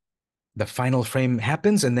frame. The final frame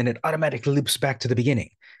happens and then it automatically loops back to the beginning.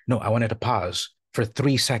 No, I wanted to pause for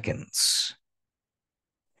 3 seconds.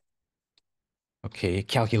 Okay,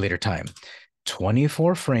 calculator time.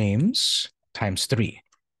 24 frames times 3.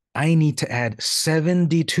 I need to add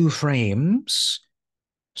 72 frames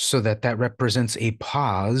so that that represents a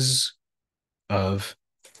pause of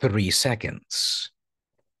 3 seconds.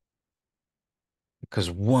 Because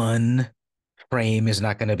one frame is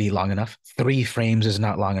not going to be long enough. 3 frames is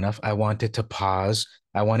not long enough. I want it to pause.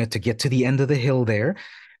 I want it to get to the end of the hill there,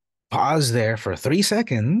 pause there for 3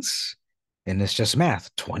 seconds. And it's just math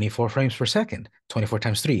 24 frames per second, 24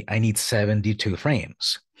 times 3. I need 72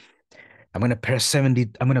 frames. I'm going to press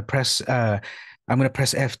 70. I'm going to press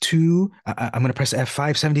F2. I'm going to press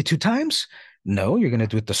F5 72 times. No, you're going to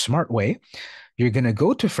do it the smart way. You're going to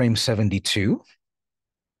go to frame 72.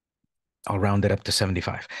 I'll round it up to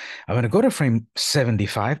 75. I'm going to go to frame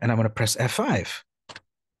 75 and I'm going to press F5.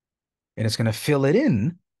 And it's going to fill it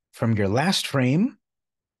in from your last frame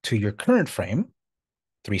to your current frame,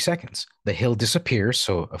 3 seconds. The hill disappears.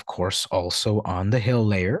 So, of course, also on the hill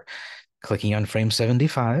layer, clicking on frame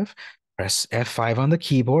 75, press F5 on the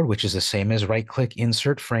keyboard, which is the same as right-click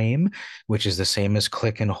insert frame, which is the same as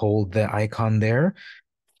click and hold the icon there,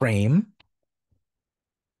 frame.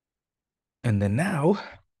 And then now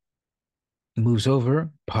it moves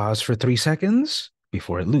over, pause for 3 seconds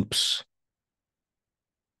before it loops.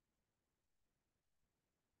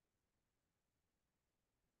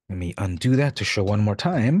 Let me undo that to show one more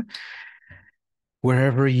time.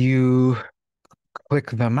 Wherever you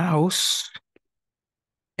click the mouse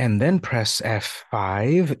and then press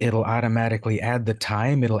F5, it'll automatically add the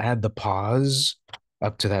time, it'll add the pause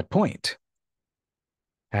up to that point.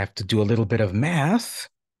 I have to do a little bit of math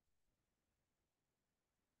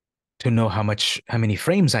to know how many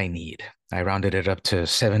frames I need. I rounded it up to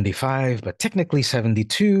 75, but technically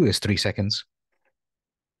 72 is 3 seconds.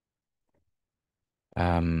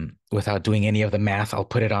 Without doing any of the math, I'll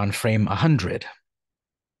put it on frame 100.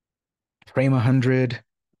 Frame 100,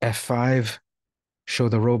 F5, show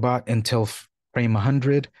the robot until frame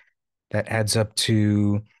 100. That adds up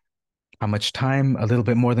to how much time? A little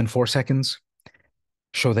bit more than 4 seconds.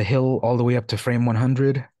 Show the hill all the way up to frame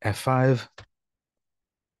 100, F5,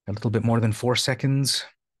 a little bit more than 4 seconds.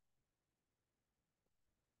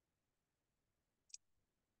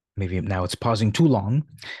 Maybe now it's pausing too long,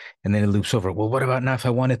 and then it loops over. Well, what about now if I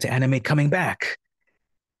wanted to animate coming back?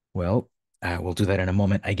 Well, we'll do that in a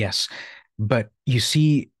moment, I guess. But you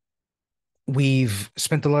see, we've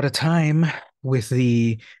spent a lot of time with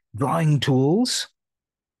the drawing tools,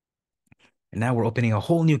 and now we're opening a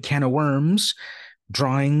whole new can of worms.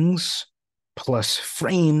 Drawings plus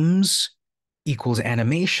frames equals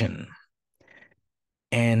animation.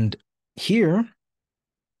 And here,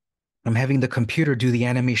 I'm having the computer do the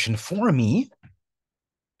animation for me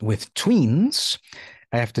with tweens.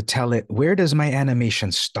 I have to tell it, where does my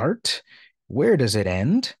animation start? Where does it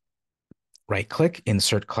end? Right click,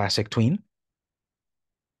 insert classic tween.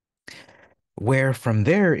 Where from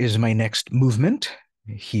there is my next movement?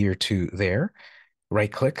 Here to there.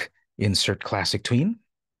 Right click, insert classic tween,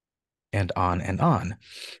 and on and on.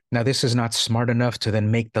 Now, this is not smart enough to then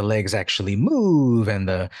make the legs actually move and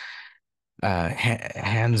the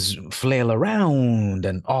hands flail around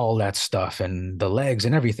and all that stuff and the legs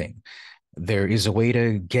and everything. There is a way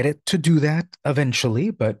to get it to do that eventually,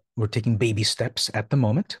 but we're taking baby steps at the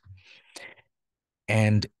moment.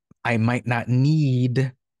 And I might not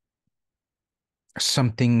need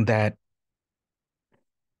something that,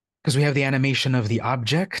 because we have the animation of the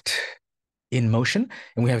object in motion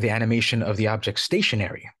and we have the animation of the object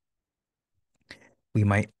stationary. We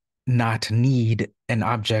might not need an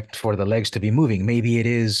object for the legs to be moving. Maybe it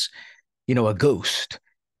is, a ghost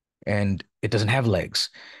and it doesn't have legs.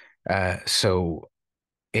 So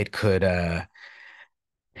it could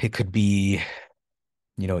be,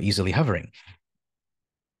 easily hovering.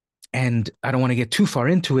 And I don't want to get too far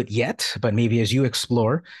into it yet, but maybe as you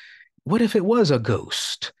explore, what if it was a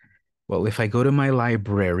ghost? Well, if I go to my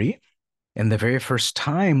library, and the very first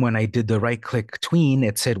time when I did the right-click tween,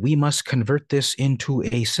 it said, we must convert this into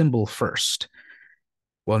a symbol first.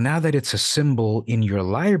 Well, now that it's a symbol in your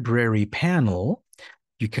library panel,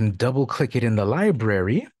 you can double-click it in the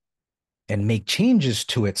library and make changes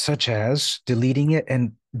to it, such as deleting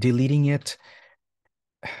it,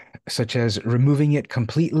 such as removing it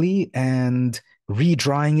completely and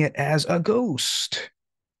redrawing it as a ghost.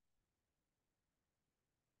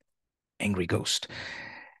 Angry ghost.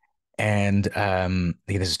 And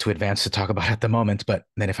this is too advanced to talk about at the moment, but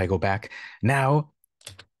then if I go back, now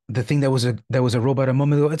the thing that was a robot a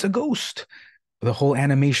moment ago, it's a ghost. The whole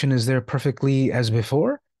animation is there perfectly as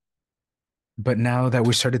before. But now that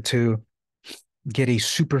we started to get a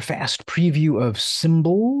super fast preview of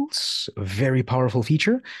symbols, a very powerful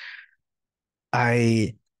feature,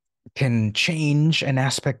 I can change an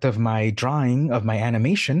aspect of my drawing, of my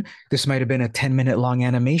animation. This might have been a 10-minute long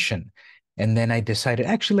animation. And then I decided,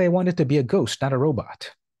 actually, I want it to be a ghost, not a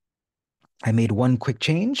robot. I made one quick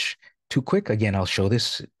change, too quick. Again, I'll show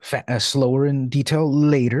this slower in detail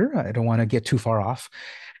later. I don't want to get too far off.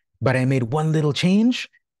 But I made one little change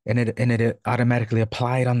and it automatically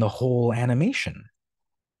applied on the whole animation.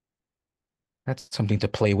 That's something to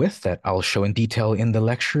play with that I'll show in detail in the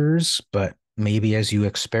lectures, but maybe as you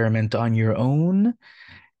experiment on your own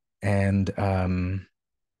and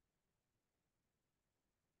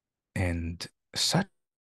and such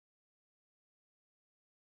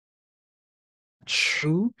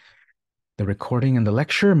the recording and the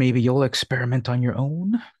lecture, maybe you'll experiment on your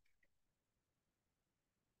own.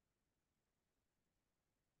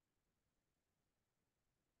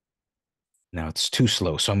 Now it's too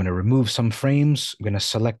slow, so I'm going to remove some frames. I'm going to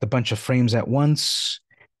select a bunch of frames at once.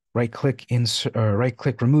 Right click insert, right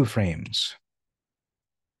click remove frames.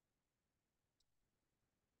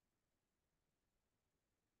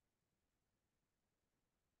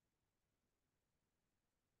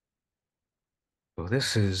 So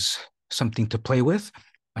this is something to play with.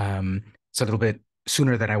 It's a little bit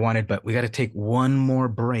sooner than I wanted, but we got to take one more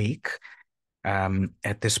break.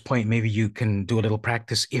 At this point, maybe you can do a little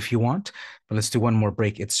practice if you want, but let's do one more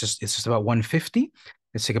break. It's just about 1:50.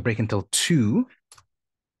 Let's take a break until 2.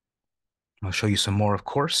 I'll show you some more, of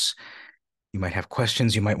course. You might have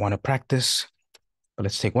questions, you might want to practice, but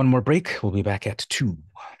let's take one more break. We'll be back at 2.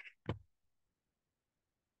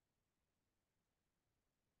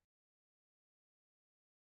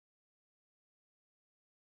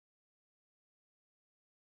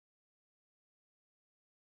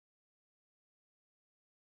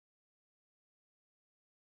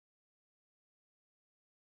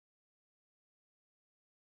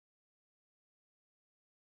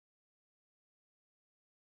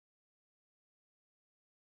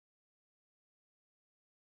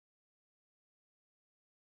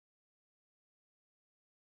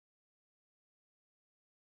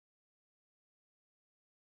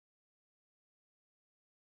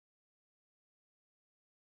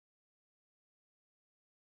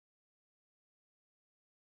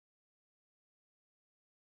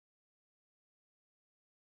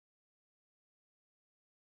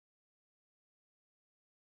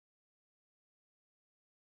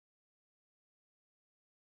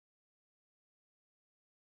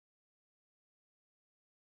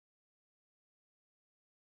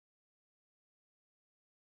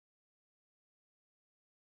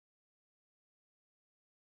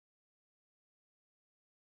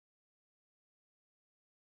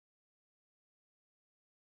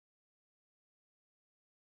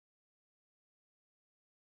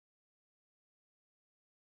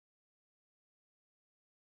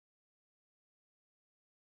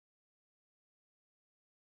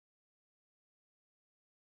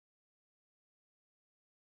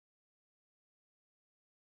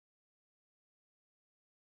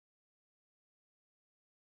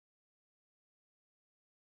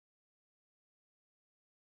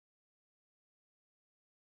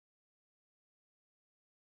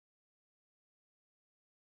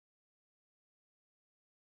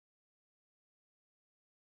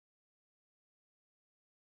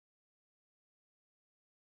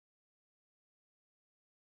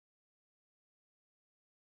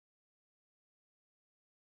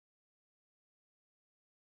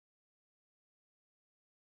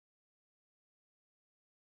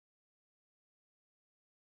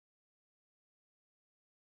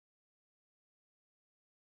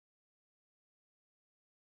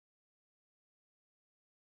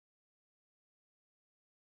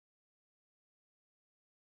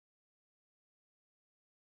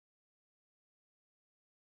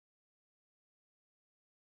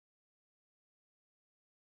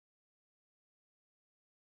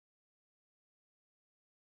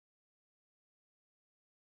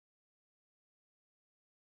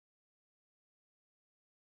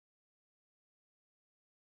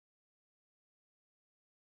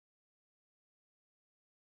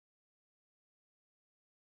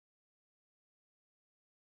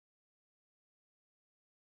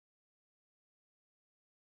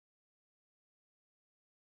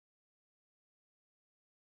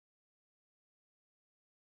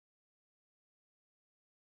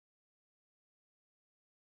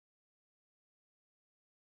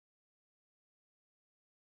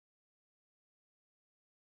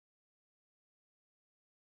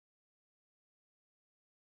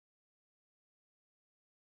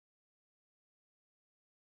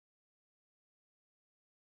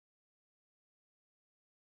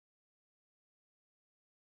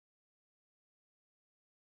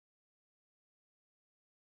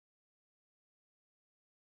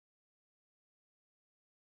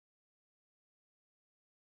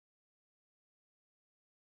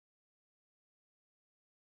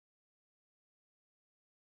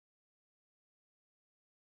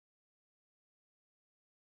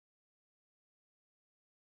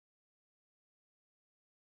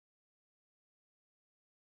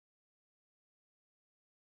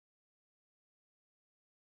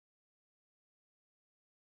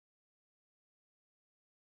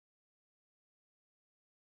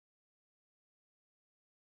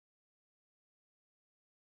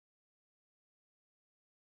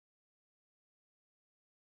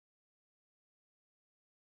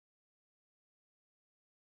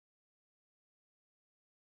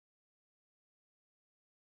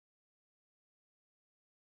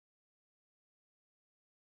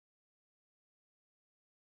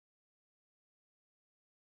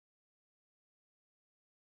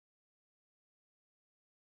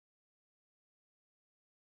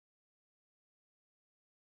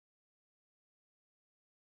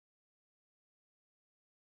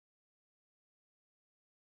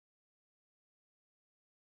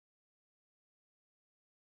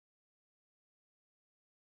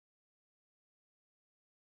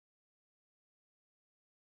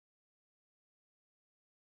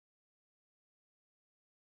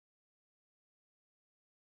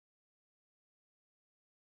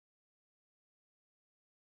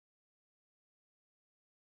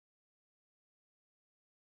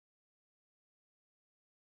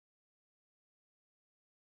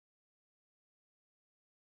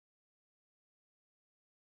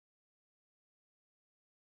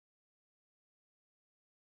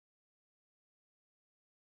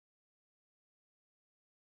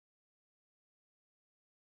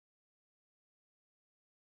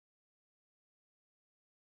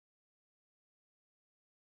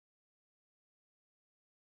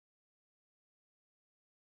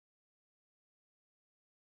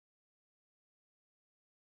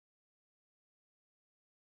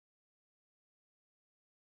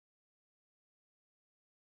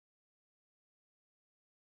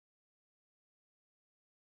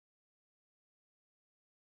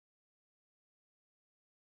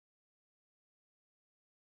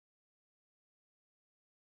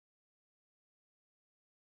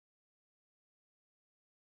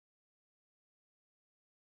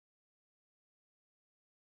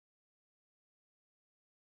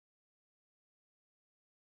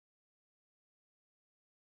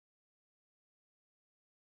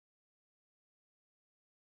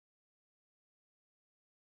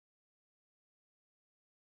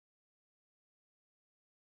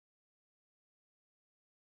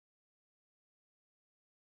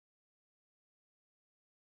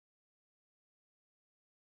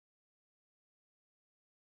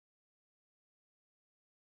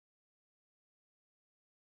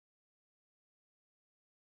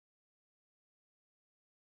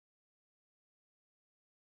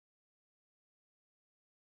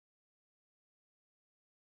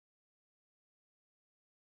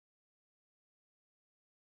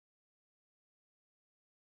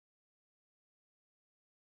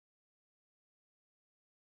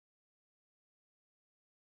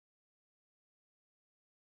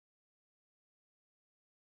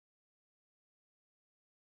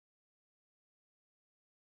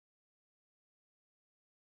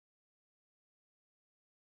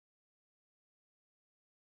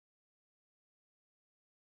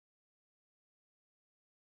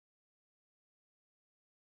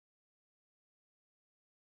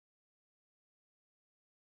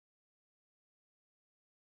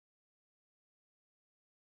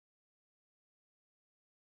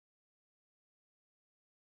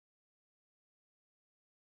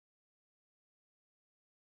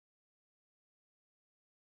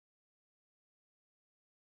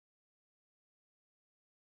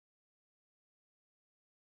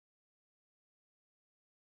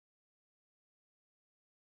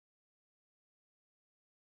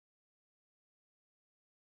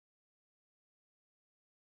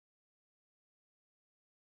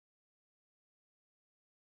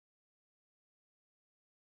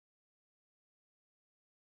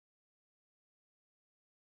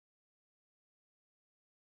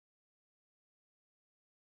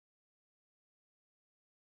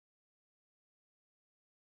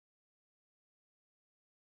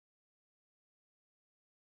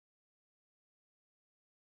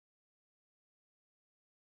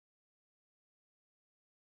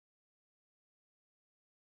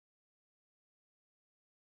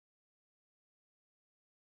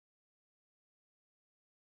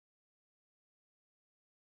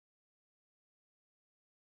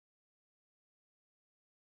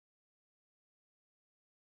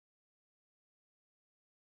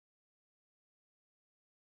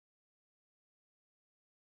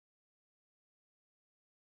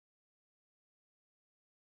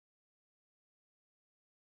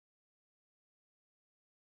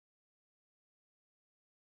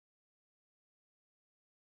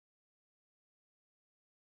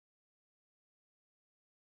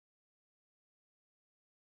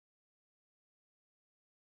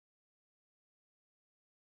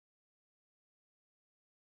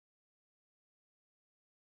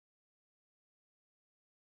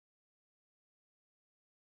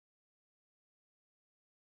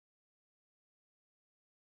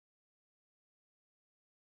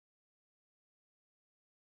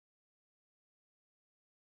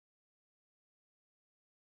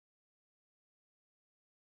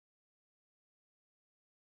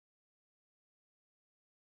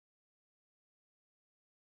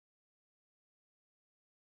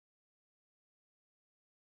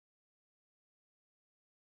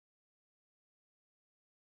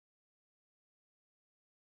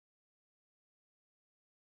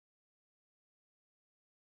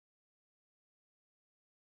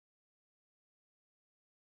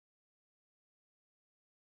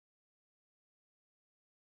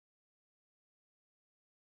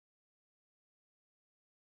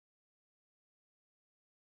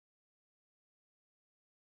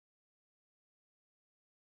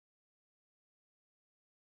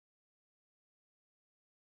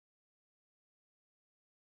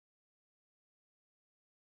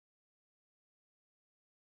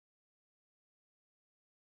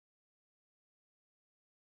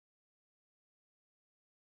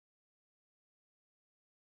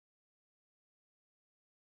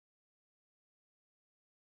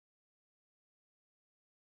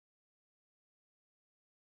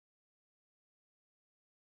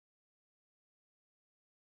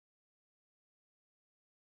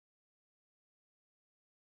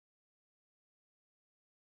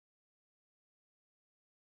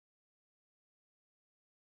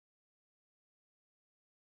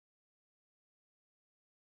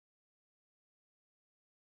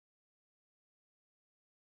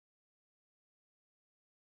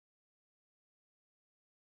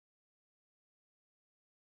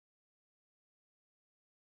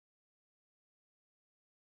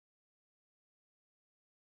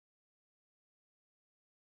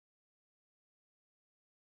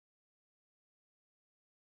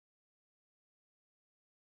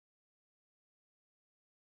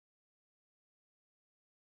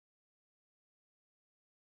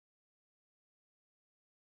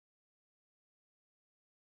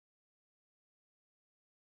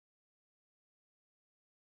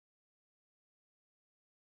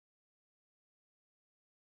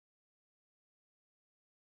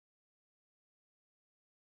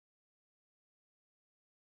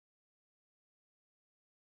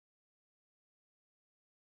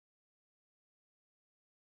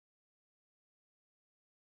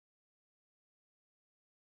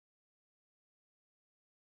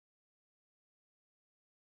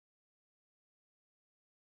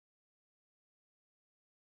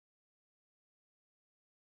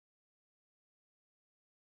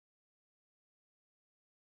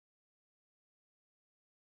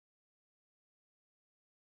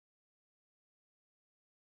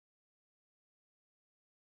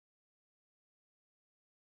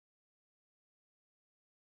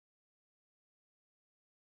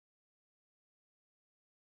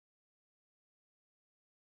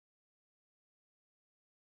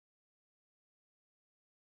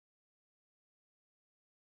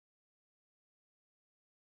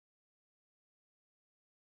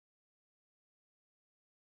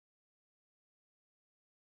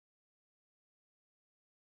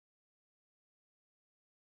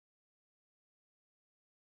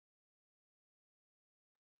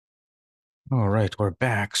 All right, we're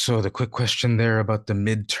back. So the quick question there about the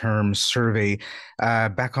midterm survey.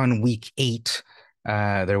 Back on week 8,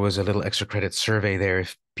 there was a little extra credit survey there.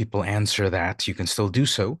 If people answer that, you can still do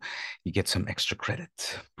so. You get some extra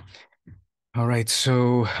credit. All right,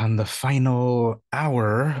 so on the final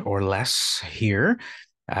hour or less here,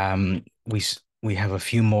 we have a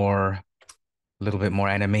few more, a little bit more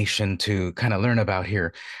animation to kind of learn about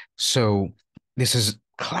here. So this is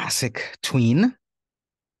classic tween.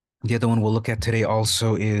 The other one we'll look at today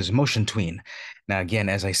also is motion tween. Now, again,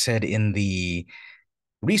 as I said in the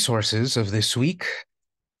resources of this week,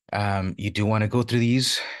 you do want to go through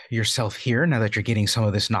these yourself here now that you're getting some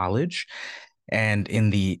of this knowledge. And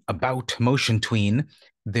in the About Motion Tween,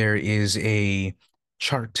 there is a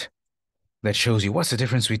chart that shows you what's the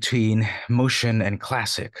difference between motion and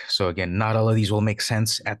classic. So, again, not all of these will make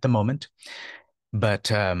sense at the moment,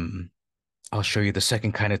 but I'll show you the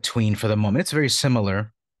second kind of tween for the moment. It's very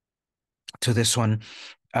similar to this one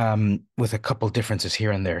with a couple differences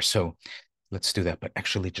here and there. So let's do that. But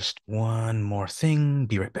actually, just one more thing.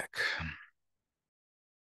 Be right back.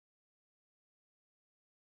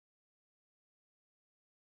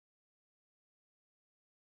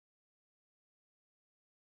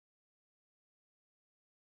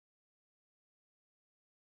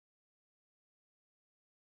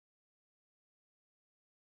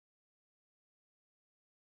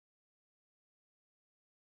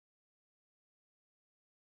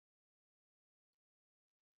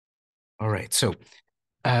 All right. So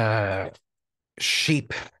uh,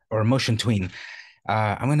 shape or motion tween.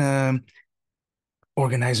 I'm going to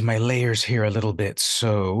organize my layers here a little bit.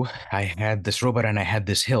 So I had this robot and I had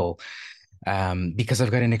this hill. Because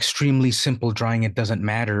I've got an extremely simple drawing, it doesn't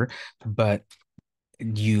matter. But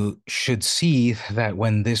you should see that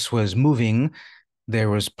when this was moving,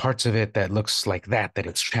 there was parts of it that looks like that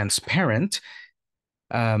it's transparent.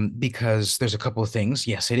 Because there's a couple of things.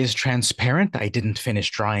 Yes, it is transparent. I didn't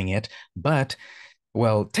finish drawing it, but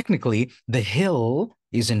well, technically, the hill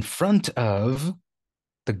is in front of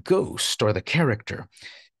the ghost or the character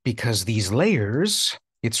because these layers,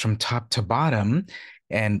 it's from top to bottom.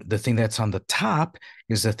 And the thing that's on the top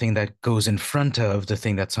is the thing that goes in front of the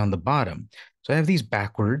thing that's on the bottom. So I have these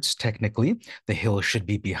backwards, technically. The hill should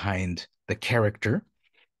be behind the character.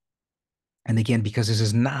 And again, because this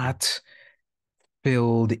is not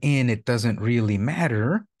filled in, it doesn't really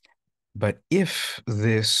matter. But if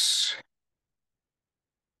this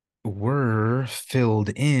were filled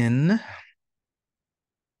in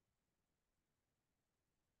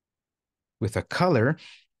with a color,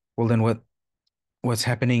 well, then what's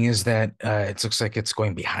happening is that it looks like it's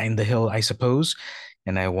going behind the hill, I suppose.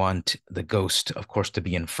 And I want the ghost, of course, to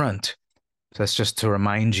be in front. So that's just to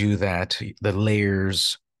remind you that the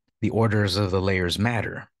layers, the orders of the layers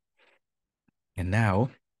matter. And now,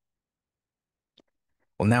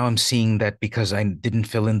 well, now I'm seeing that because I didn't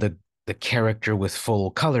fill in the character with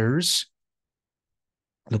full colors,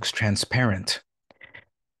 it looks transparent.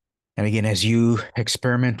 And again, as you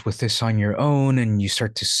experiment with this on your own and you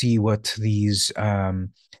start to see what these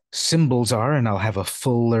symbols are, and I'll have a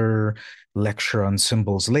fuller lecture on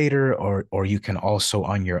symbols later, or you can also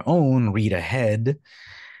on your own read ahead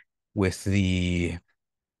with you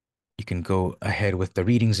can go ahead with the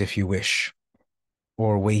readings if you wish,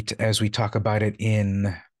 or wait as we talk about it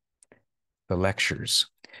in the lectures.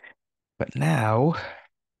 But now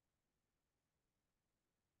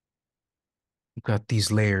we've got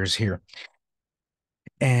these layers here.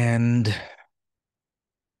 And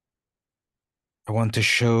I want to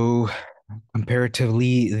show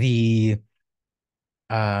comparatively the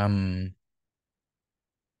um,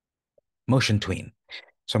 motion tween.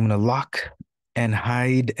 So I'm going to lock and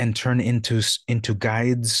hide and turn into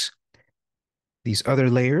guides these other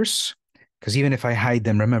layers. Because even if I hide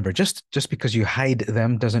them, remember, just because you hide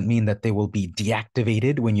them doesn't mean that they will be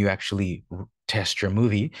deactivated when you actually test your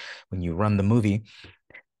movie, when you run the movie.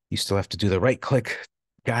 You still have to do the right click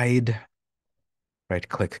guide, right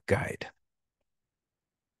click guide.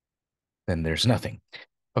 Then there's nothing.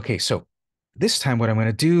 Okay, so this time what I'm going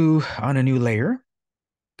to do on a new layer, I'm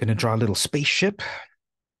going to draw a little spaceship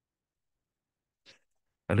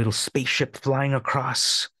flying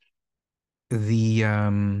across the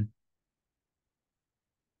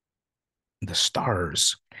the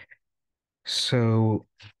stars. So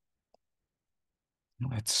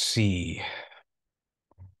let's see.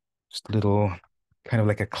 Just a little kind of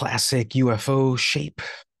like a classic UFO shape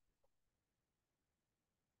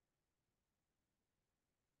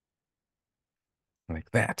like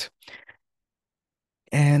that.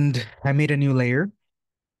 And I made a new layer.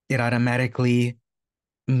 It automatically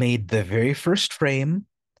made the very first frame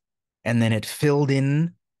and then it filled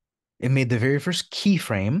in it made the very first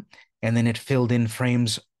keyframe, and then it filled in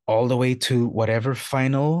frames all the way to whatever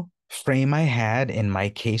final frame I had. In my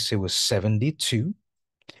case, it was 72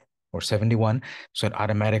 or 71. So it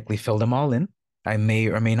automatically filled them all in. I may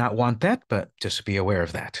or may not want that, but just be aware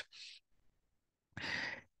of that.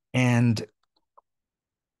 And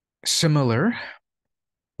similar,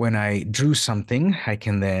 when I drew something, I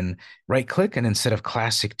can then right click, and instead of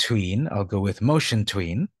classic tween, I'll go with motion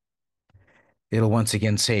tween. It'll once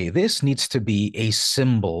again say, this needs to be a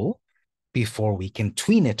symbol before we can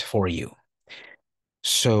tween it for you.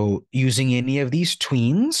 So using any of these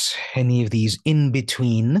tweens, any of these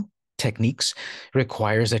in-between techniques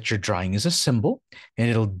requires that your drawing is a symbol, and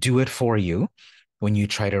it'll do it for you when you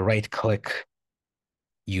try to right-click,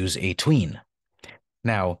 use a tween.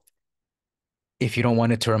 Now, if you don't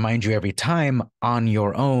want it to remind you every time on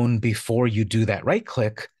your own before you do that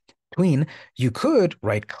right-click tween, you could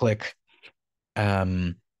right-click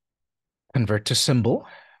convert to symbol,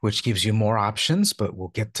 which gives you more options, but we'll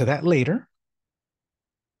get to that later.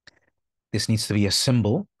 This needs to be a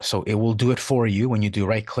symbol, so it will do it for you when you do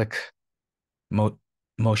right-click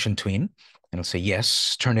motion tween, and it'll say,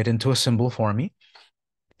 yes, turn it into a symbol for me.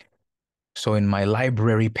 So in my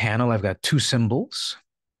library panel, I've got two symbols.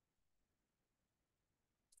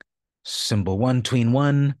 Symbol 1, tween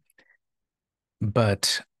 1,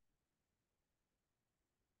 but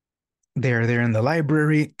they're there in the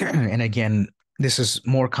library. And again, this is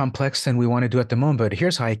more complex than we want to do at the moment, but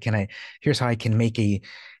here's how I can make a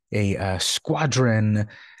squadron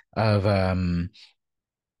of I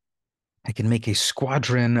can make a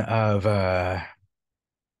squadron of I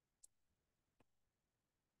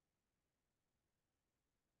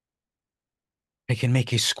can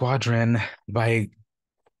make a squadron by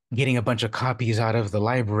getting a bunch of copies out of the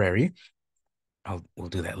library. We'll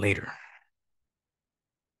do that later.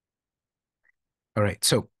 All right,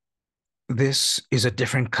 so this is a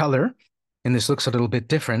different color, and this looks a little bit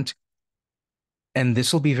different. And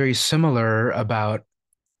this will be very similar about,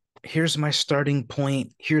 here's my starting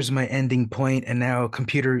point, here's my ending point, and now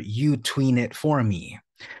computer, you tween it for me.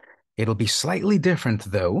 It'll be slightly different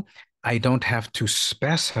though. I don't have to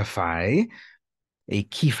specify a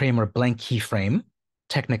keyframe or blank keyframe,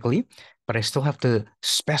 technically, but I still have to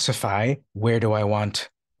specify where do I want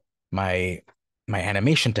my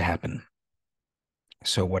animation to happen.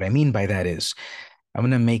 So what I mean by that is I'm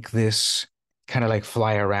going to make this kind of like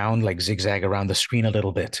fly around, like zigzag around the screen a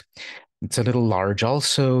little bit. It's a little large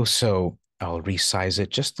also, so I'll resize it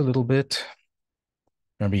just a little bit.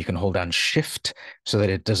 Remember, you can hold down Shift so that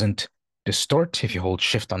it doesn't distort if you hold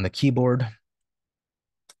Shift on the keyboard.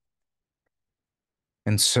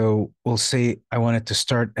 And so we'll say I want it to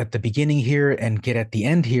start at the beginning here and get at the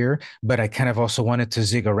end here, but I kind of also want it to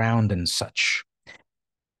zig around and such.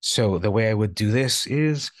 So the way I would do this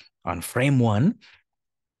is on frame 1,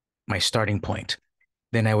 my starting point.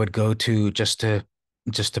 Then I would go to just to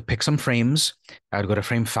pick some frames, I would go to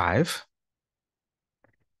frame 5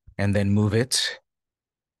 and then move it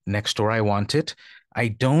next to where I want it. I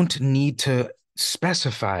don't need to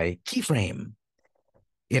specify keyframe.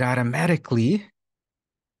 It automatically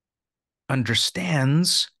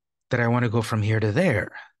understands that I want to go from here to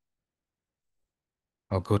there.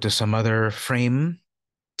 I'll go to some other frame,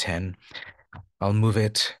 10. I'll move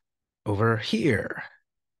it over here.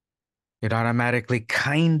 It automatically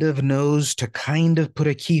kind of knows to kind of put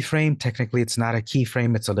a keyframe. Technically, it's not a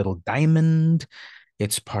keyframe. It's a little diamond.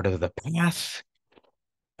 It's part of the path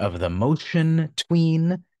of the motion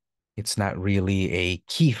tween. It's not really a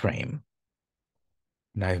keyframe.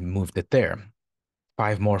 And I've moved it there.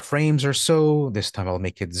 5 more frames or so. This time I'll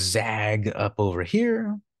make it zag up over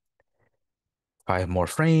here. 5 more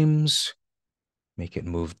frames. Make it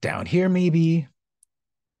move down here maybe.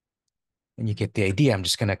 And you get the idea. I'm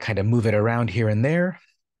just going to kind of move it around here and there.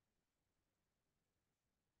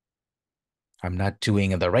 I'm not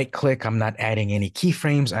doing the right click. I'm not adding any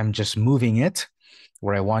keyframes. I'm just moving it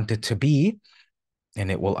where I want it to be, and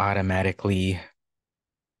it will automatically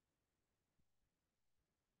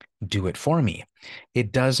do it for me.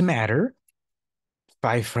 It does matter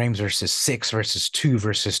 5 frames versus 6 versus 2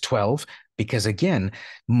 versus 12, because again,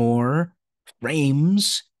 more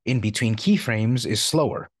frames in between keyframes is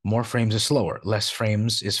slower. More frames is slower. Less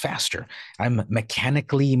frames is faster. I'm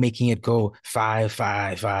mechanically making it go 5,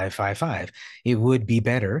 5, 5, 5, 5. It would be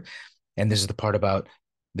better, and this is the part about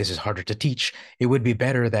this is harder to teach. It would be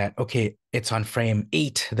better that, okay, it's on frame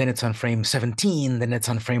 8, then it's on frame 17, then it's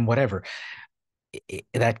on frame whatever.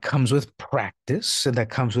 That comes with practice, and that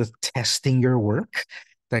comes with testing your work.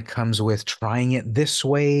 That comes with trying it this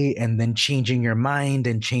way and then changing your mind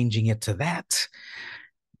and changing it to that.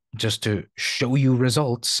 just to show you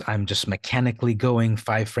results, I'm just mechanically going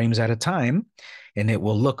 5 frames at a time, and it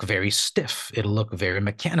will look very stiff. It'll look very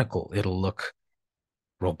mechanical. It'll look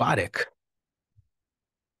robotic.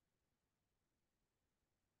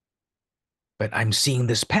 But I'm seeing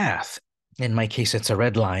this path. In my case, it's a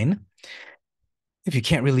red line. If you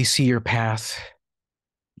can't really see your path,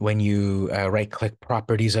 when you right-click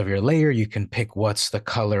properties of your layer, you can pick what's the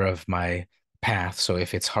color of my path. So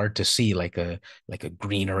if it's hard to see, like a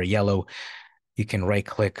green or a yellow, you can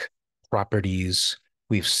right-click properties.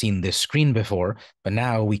 We've seen this screen before, but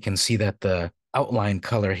now we can see that the outline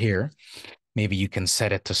color here, maybe you can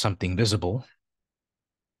set it to something visible.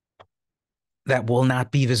 That will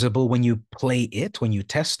not be visible when you play it, when you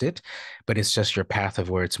test it, but it's just your path of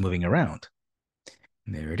where it's moving around.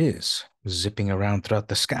 And there it is, zipping around throughout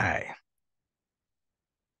the sky.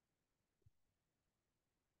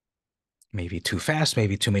 Maybe too fast,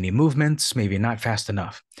 maybe too many movements, maybe not fast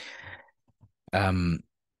enough. The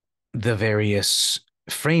various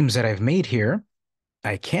frames that I've made here,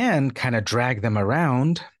 I can kind of drag them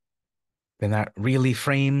around. They're not really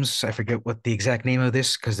frames. I forget what the exact name of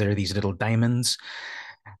this because they're these little diamonds.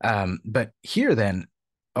 But here then,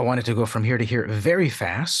 I wanted to go from here to here very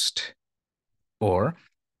fast or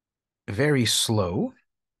very slow.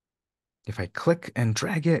 If I click and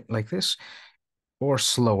drag it like this, or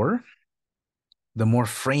slower, the more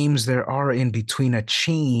frames there are in between a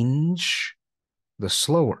change, the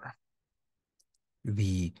slower.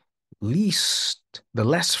 The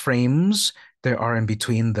less frames there are in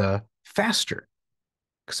between, the faster,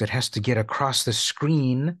 because it has to get across the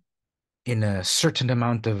screen in a certain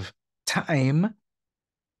amount of time.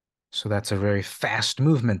 So that's a very fast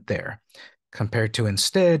movement there, compared to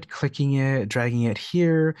instead clicking it, dragging it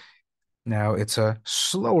here. Now it's a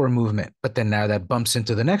slower movement, but then now that bumps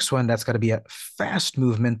into the next one, that's got to be a fast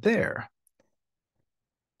movement there.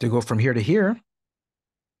 To go from here to here,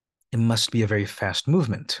 it must be a very fast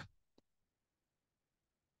movement.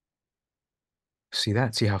 See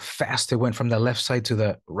that? See how fast it went from the left side to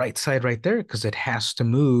the right side right there? Because it has to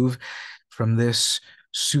move from this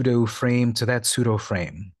pseudo frame to that pseudo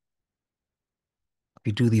frame. If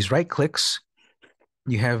you do these right clicks,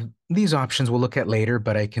 you have these options we'll look at later,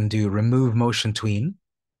 but I can do remove motion tween.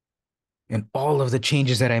 And all of the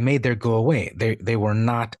changes that I made there go away. They were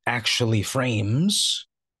not actually frames.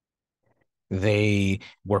 They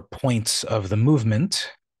were points of the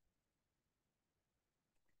movement.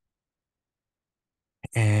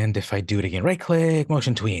 And if I do it again, right click,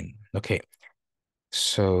 motion tween. Okay.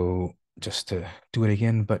 So just to do it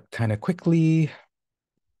again, but kind of quickly.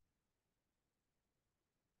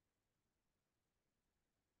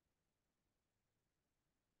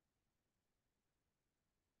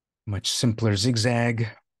 Much simpler zigzag.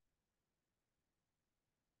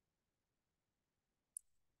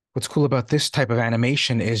 What's cool about this type of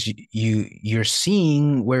animation is you're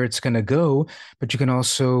seeing where it's going to go, but you can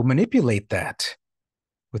also manipulate that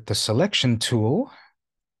with the selection tool.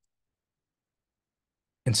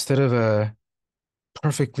 Instead of a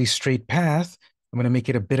perfectly straight path, I'm going to make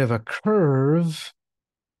it a bit of a curve.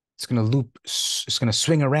 It's going to loop, it's going to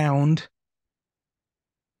swing around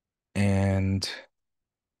and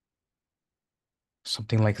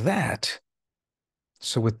something like that.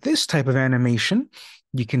 So with this type of animation,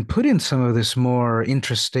 you can put in some of this more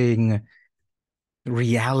interesting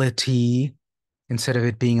reality instead of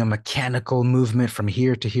it being a mechanical movement from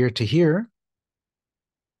here to here to here.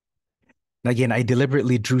 Again, I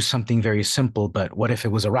deliberately drew something very simple, but what if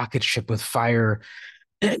it was a rocket ship with fire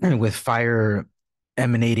with fire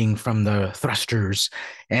emanating from the thrusters?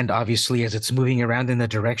 And obviously, as it's moving around in the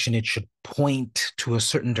direction, it should point to a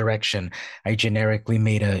certain direction. I generically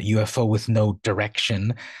made a UFO with no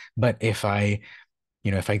direction, but if I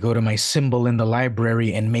go to my symbol in the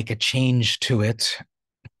library and make a change to it,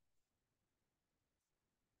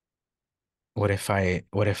 what if I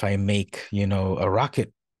make, a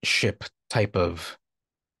rocket ship type of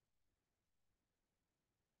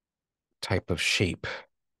shape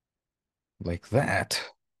like that?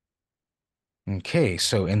 Okay,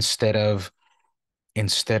 so instead of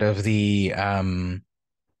the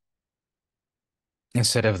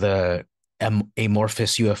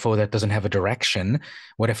amorphous UFO that doesn't have a direction,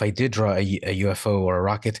 what if I did draw a UFO or a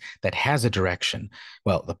rocket that has a direction?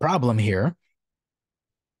 Well, the problem here,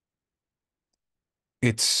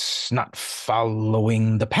 it's not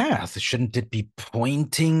following the path. Shouldn't it be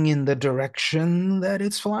pointing in the direction that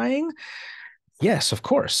it's flying? Yes, of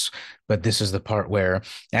course. But this is the part where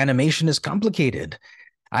animation is complicated.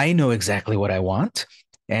 I know exactly what I want,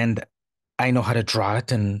 and I know how to draw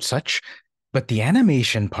it and such. But the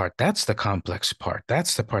animation part, that's the complex part.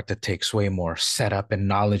 That's the part that takes way more setup and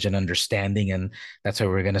knowledge and understanding. And that's why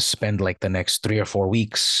we're going to spend like the next 3 or 4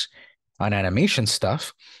 weeks on animation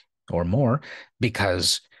stuff or more,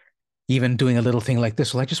 because even doing a little thing like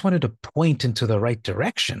this, well, I just wanted to point into the right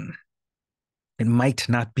direction. It might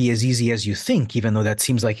not be as easy as you think, even though that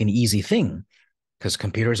seems like an easy thing, because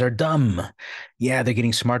computers are dumb. Yeah, they're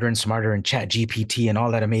getting smarter and smarter and chat GPT and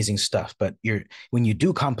all that amazing stuff. But when you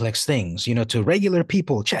do complex things, to regular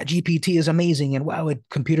people, chat GPT is amazing and wow, it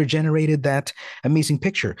computer generated that amazing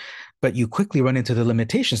picture. But you quickly run into the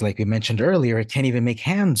limitations, like we mentioned earlier, it can't even make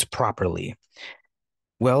hands properly.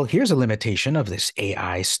 Well, here's a limitation of this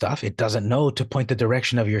AI stuff. It doesn't know to point the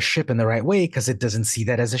direction of your ship in the right way because it doesn't see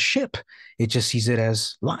that as a ship. It just sees it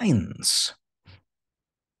as lines.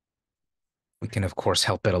 We can, of course,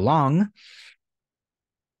 help it along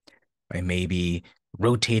by maybe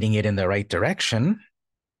rotating it in the right direction,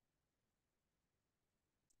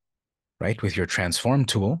 right, with your transform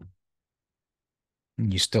tool.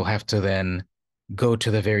 You still have to then go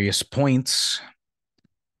to the various points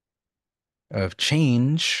of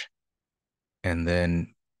change and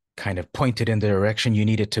then kind of point it in the direction you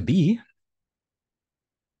need it to be.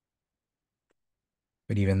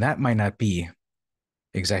 But even that might not be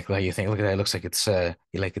exactly how you think. Look at that. It looks like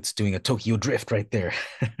it's doing a Tokyo drift right there.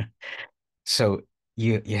 So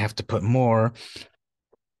you have to put more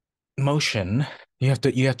motion. You have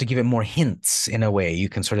to give it more hints in a way. You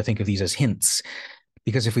can sort of think of these as hints.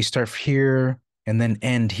 Because if we start here and then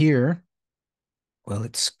end here, well,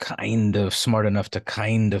 it's kind of smart enough to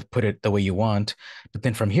kind of put it the way you want. But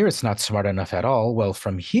then from here, it's not smart enough at all. Well,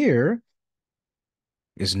 from here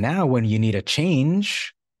is now when you need a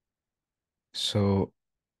change. So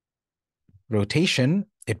rotation,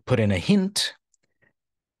 it put in a hint.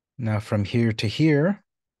 Now from here to here,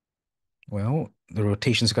 well, the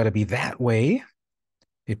rotation's got to be that way.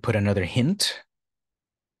 It put another hint.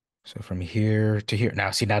 So from here to here.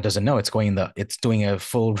 Now, see, now it doesn't know it's doing a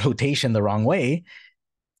full rotation the wrong way.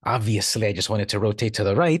 Obviously, I just wanted to rotate to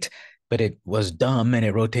the right, but it was dumb and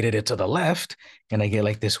it rotated it to the left. And I get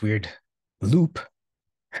like this weird loop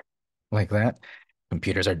like that.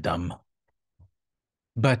 Computers are dumb.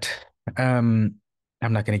 But I'm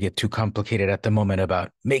not going to get too complicated at the moment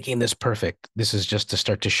about making this perfect. This is just to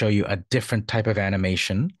start to show you a different type of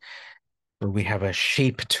animation where we have a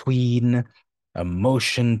shape tween, a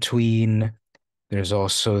motion tween. There's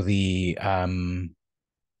also the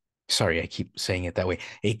sorry, I keep saying it that way,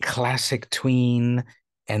 a classic tween,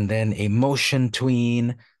 and then a motion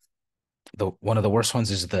tween. One of the worst ones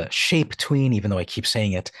is the shape tween, even though I keep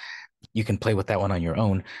saying it. You can play with that one on your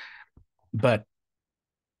own. But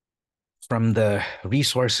from the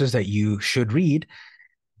resources that you should read,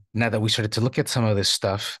 now that we started to look at some of this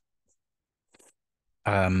stuff,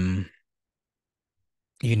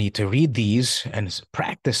 you need to read these and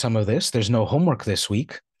practice some of this. There's no homework this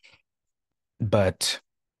week, but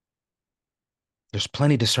there's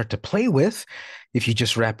plenty to start to play with if you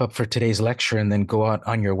just wrap up for today's lecture and then go out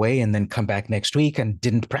on your way and then come back next week and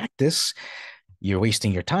didn't practice. You're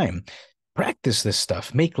wasting your time. Practice this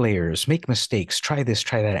stuff, make layers, make mistakes, try this,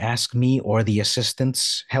 try that, ask me or the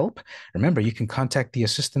assistants help. Remember, you can contact the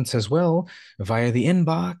assistants as well via the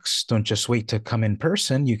inbox. Don't just wait to come in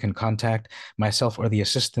person. You can contact myself or the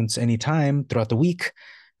assistants anytime throughout the week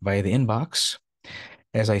via the inbox.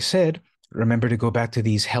 As I said, remember to go back to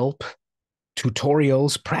these help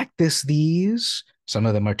tutorials, practice these. Some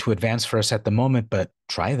of them are too advanced for us at the moment, but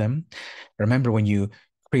try them. Remember, when you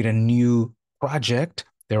create a new project,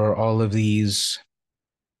 there are all of these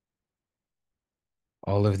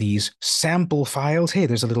sample files. Hey,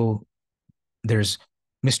 there's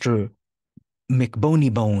Mr.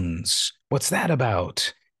 McBony Bones. What's that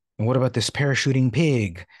about? And what about this parachuting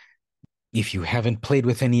pig? If you haven't played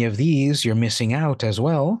with any of these, you're missing out as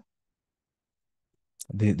well.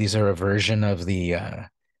 These are a version of these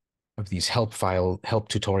help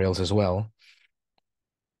tutorials as well.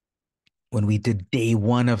 When we did day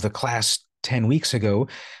one of the class 10 weeks ago,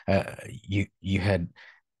 you had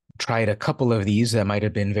tried a couple of these that might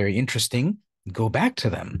have been very interesting. Go back to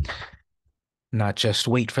them. Not just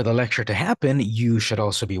wait for the lecture to happen. You should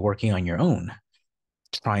also be working on your own,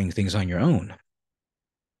 trying things on your own.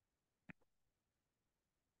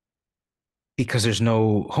 Because there's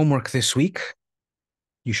no homework this week,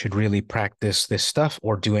 you should really practice this stuff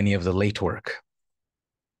or do any of the late work.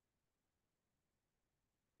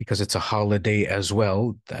 Because it's a holiday as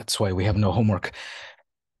well. That's why we have no homework.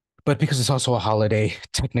 But because it's also a holiday,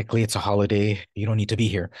 technically it's a holiday. You don't need to be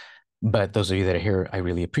here. But those of you that are here, I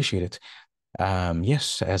really appreciate it.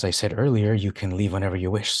 Yes, as I said earlier, you can leave whenever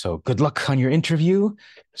you wish. So good luck on your interview.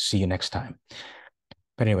 See you next time.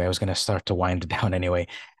 But anyway, I was going to start to wind down anyway.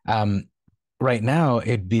 Um, right now,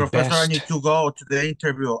 it'd be Professor, I best. need to go to the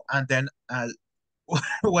interview, and then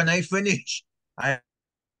when I finish, I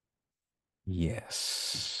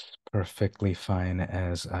Yes, perfectly fine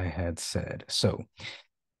as I had said. So,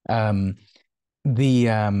 um, the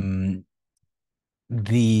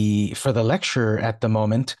for the lecture at the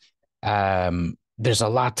moment, there's a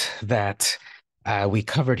lot that we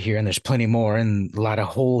covered here, and there's plenty more, and a lot of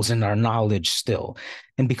holes in our knowledge still.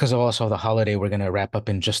 And because of also the holiday, we're going to wrap up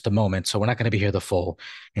in just a moment, so we're not going to be here the full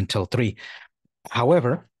until 3.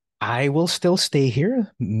 However, I will still stay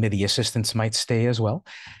here. The assistants might stay as well.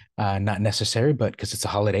 Not necessary, but because it's a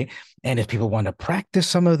holiday. And if people want to practice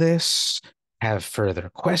some of this, have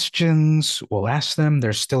further questions, we'll ask them.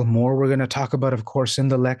 There's still more we're going to talk about, of course, in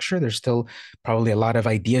the lecture. There's still probably a lot of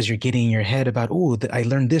ideas you're getting in your head about, oh, I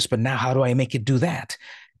learned this, but now how do I make it do that?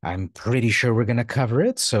 I'm pretty sure we're going to cover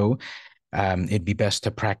it. So it'd be best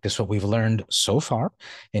to practice what we've learned so far,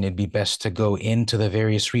 and it'd be best to go into the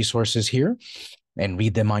various resources here and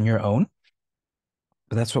read them on your own.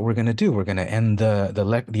 But that's what we're going to do. We're going to end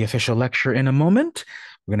the official lecture in a moment.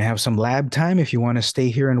 We're going to have some lab time if you want to stay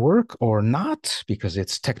here and work or not, because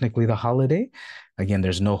it's technically the holiday. Again,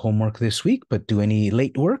 there's no homework this week, but do any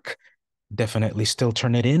late work, definitely still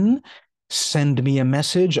turn it in. Send me a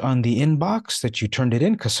message on the inbox that you turned it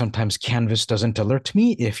in, because sometimes Canvas doesn't alert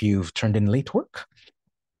me if you've turned in late work.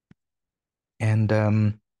 And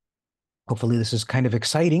hopefully, this is kind of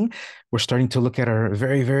exciting. We're starting to look at our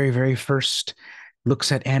very, very, very first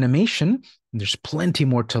looks at animation. There's plenty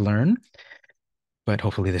more to learn, but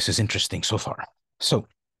hopefully, this is interesting so far. So,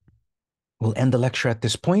 we'll end the lecture at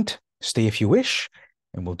this point. Stay if you wish,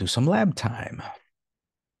 and we'll do some lab time.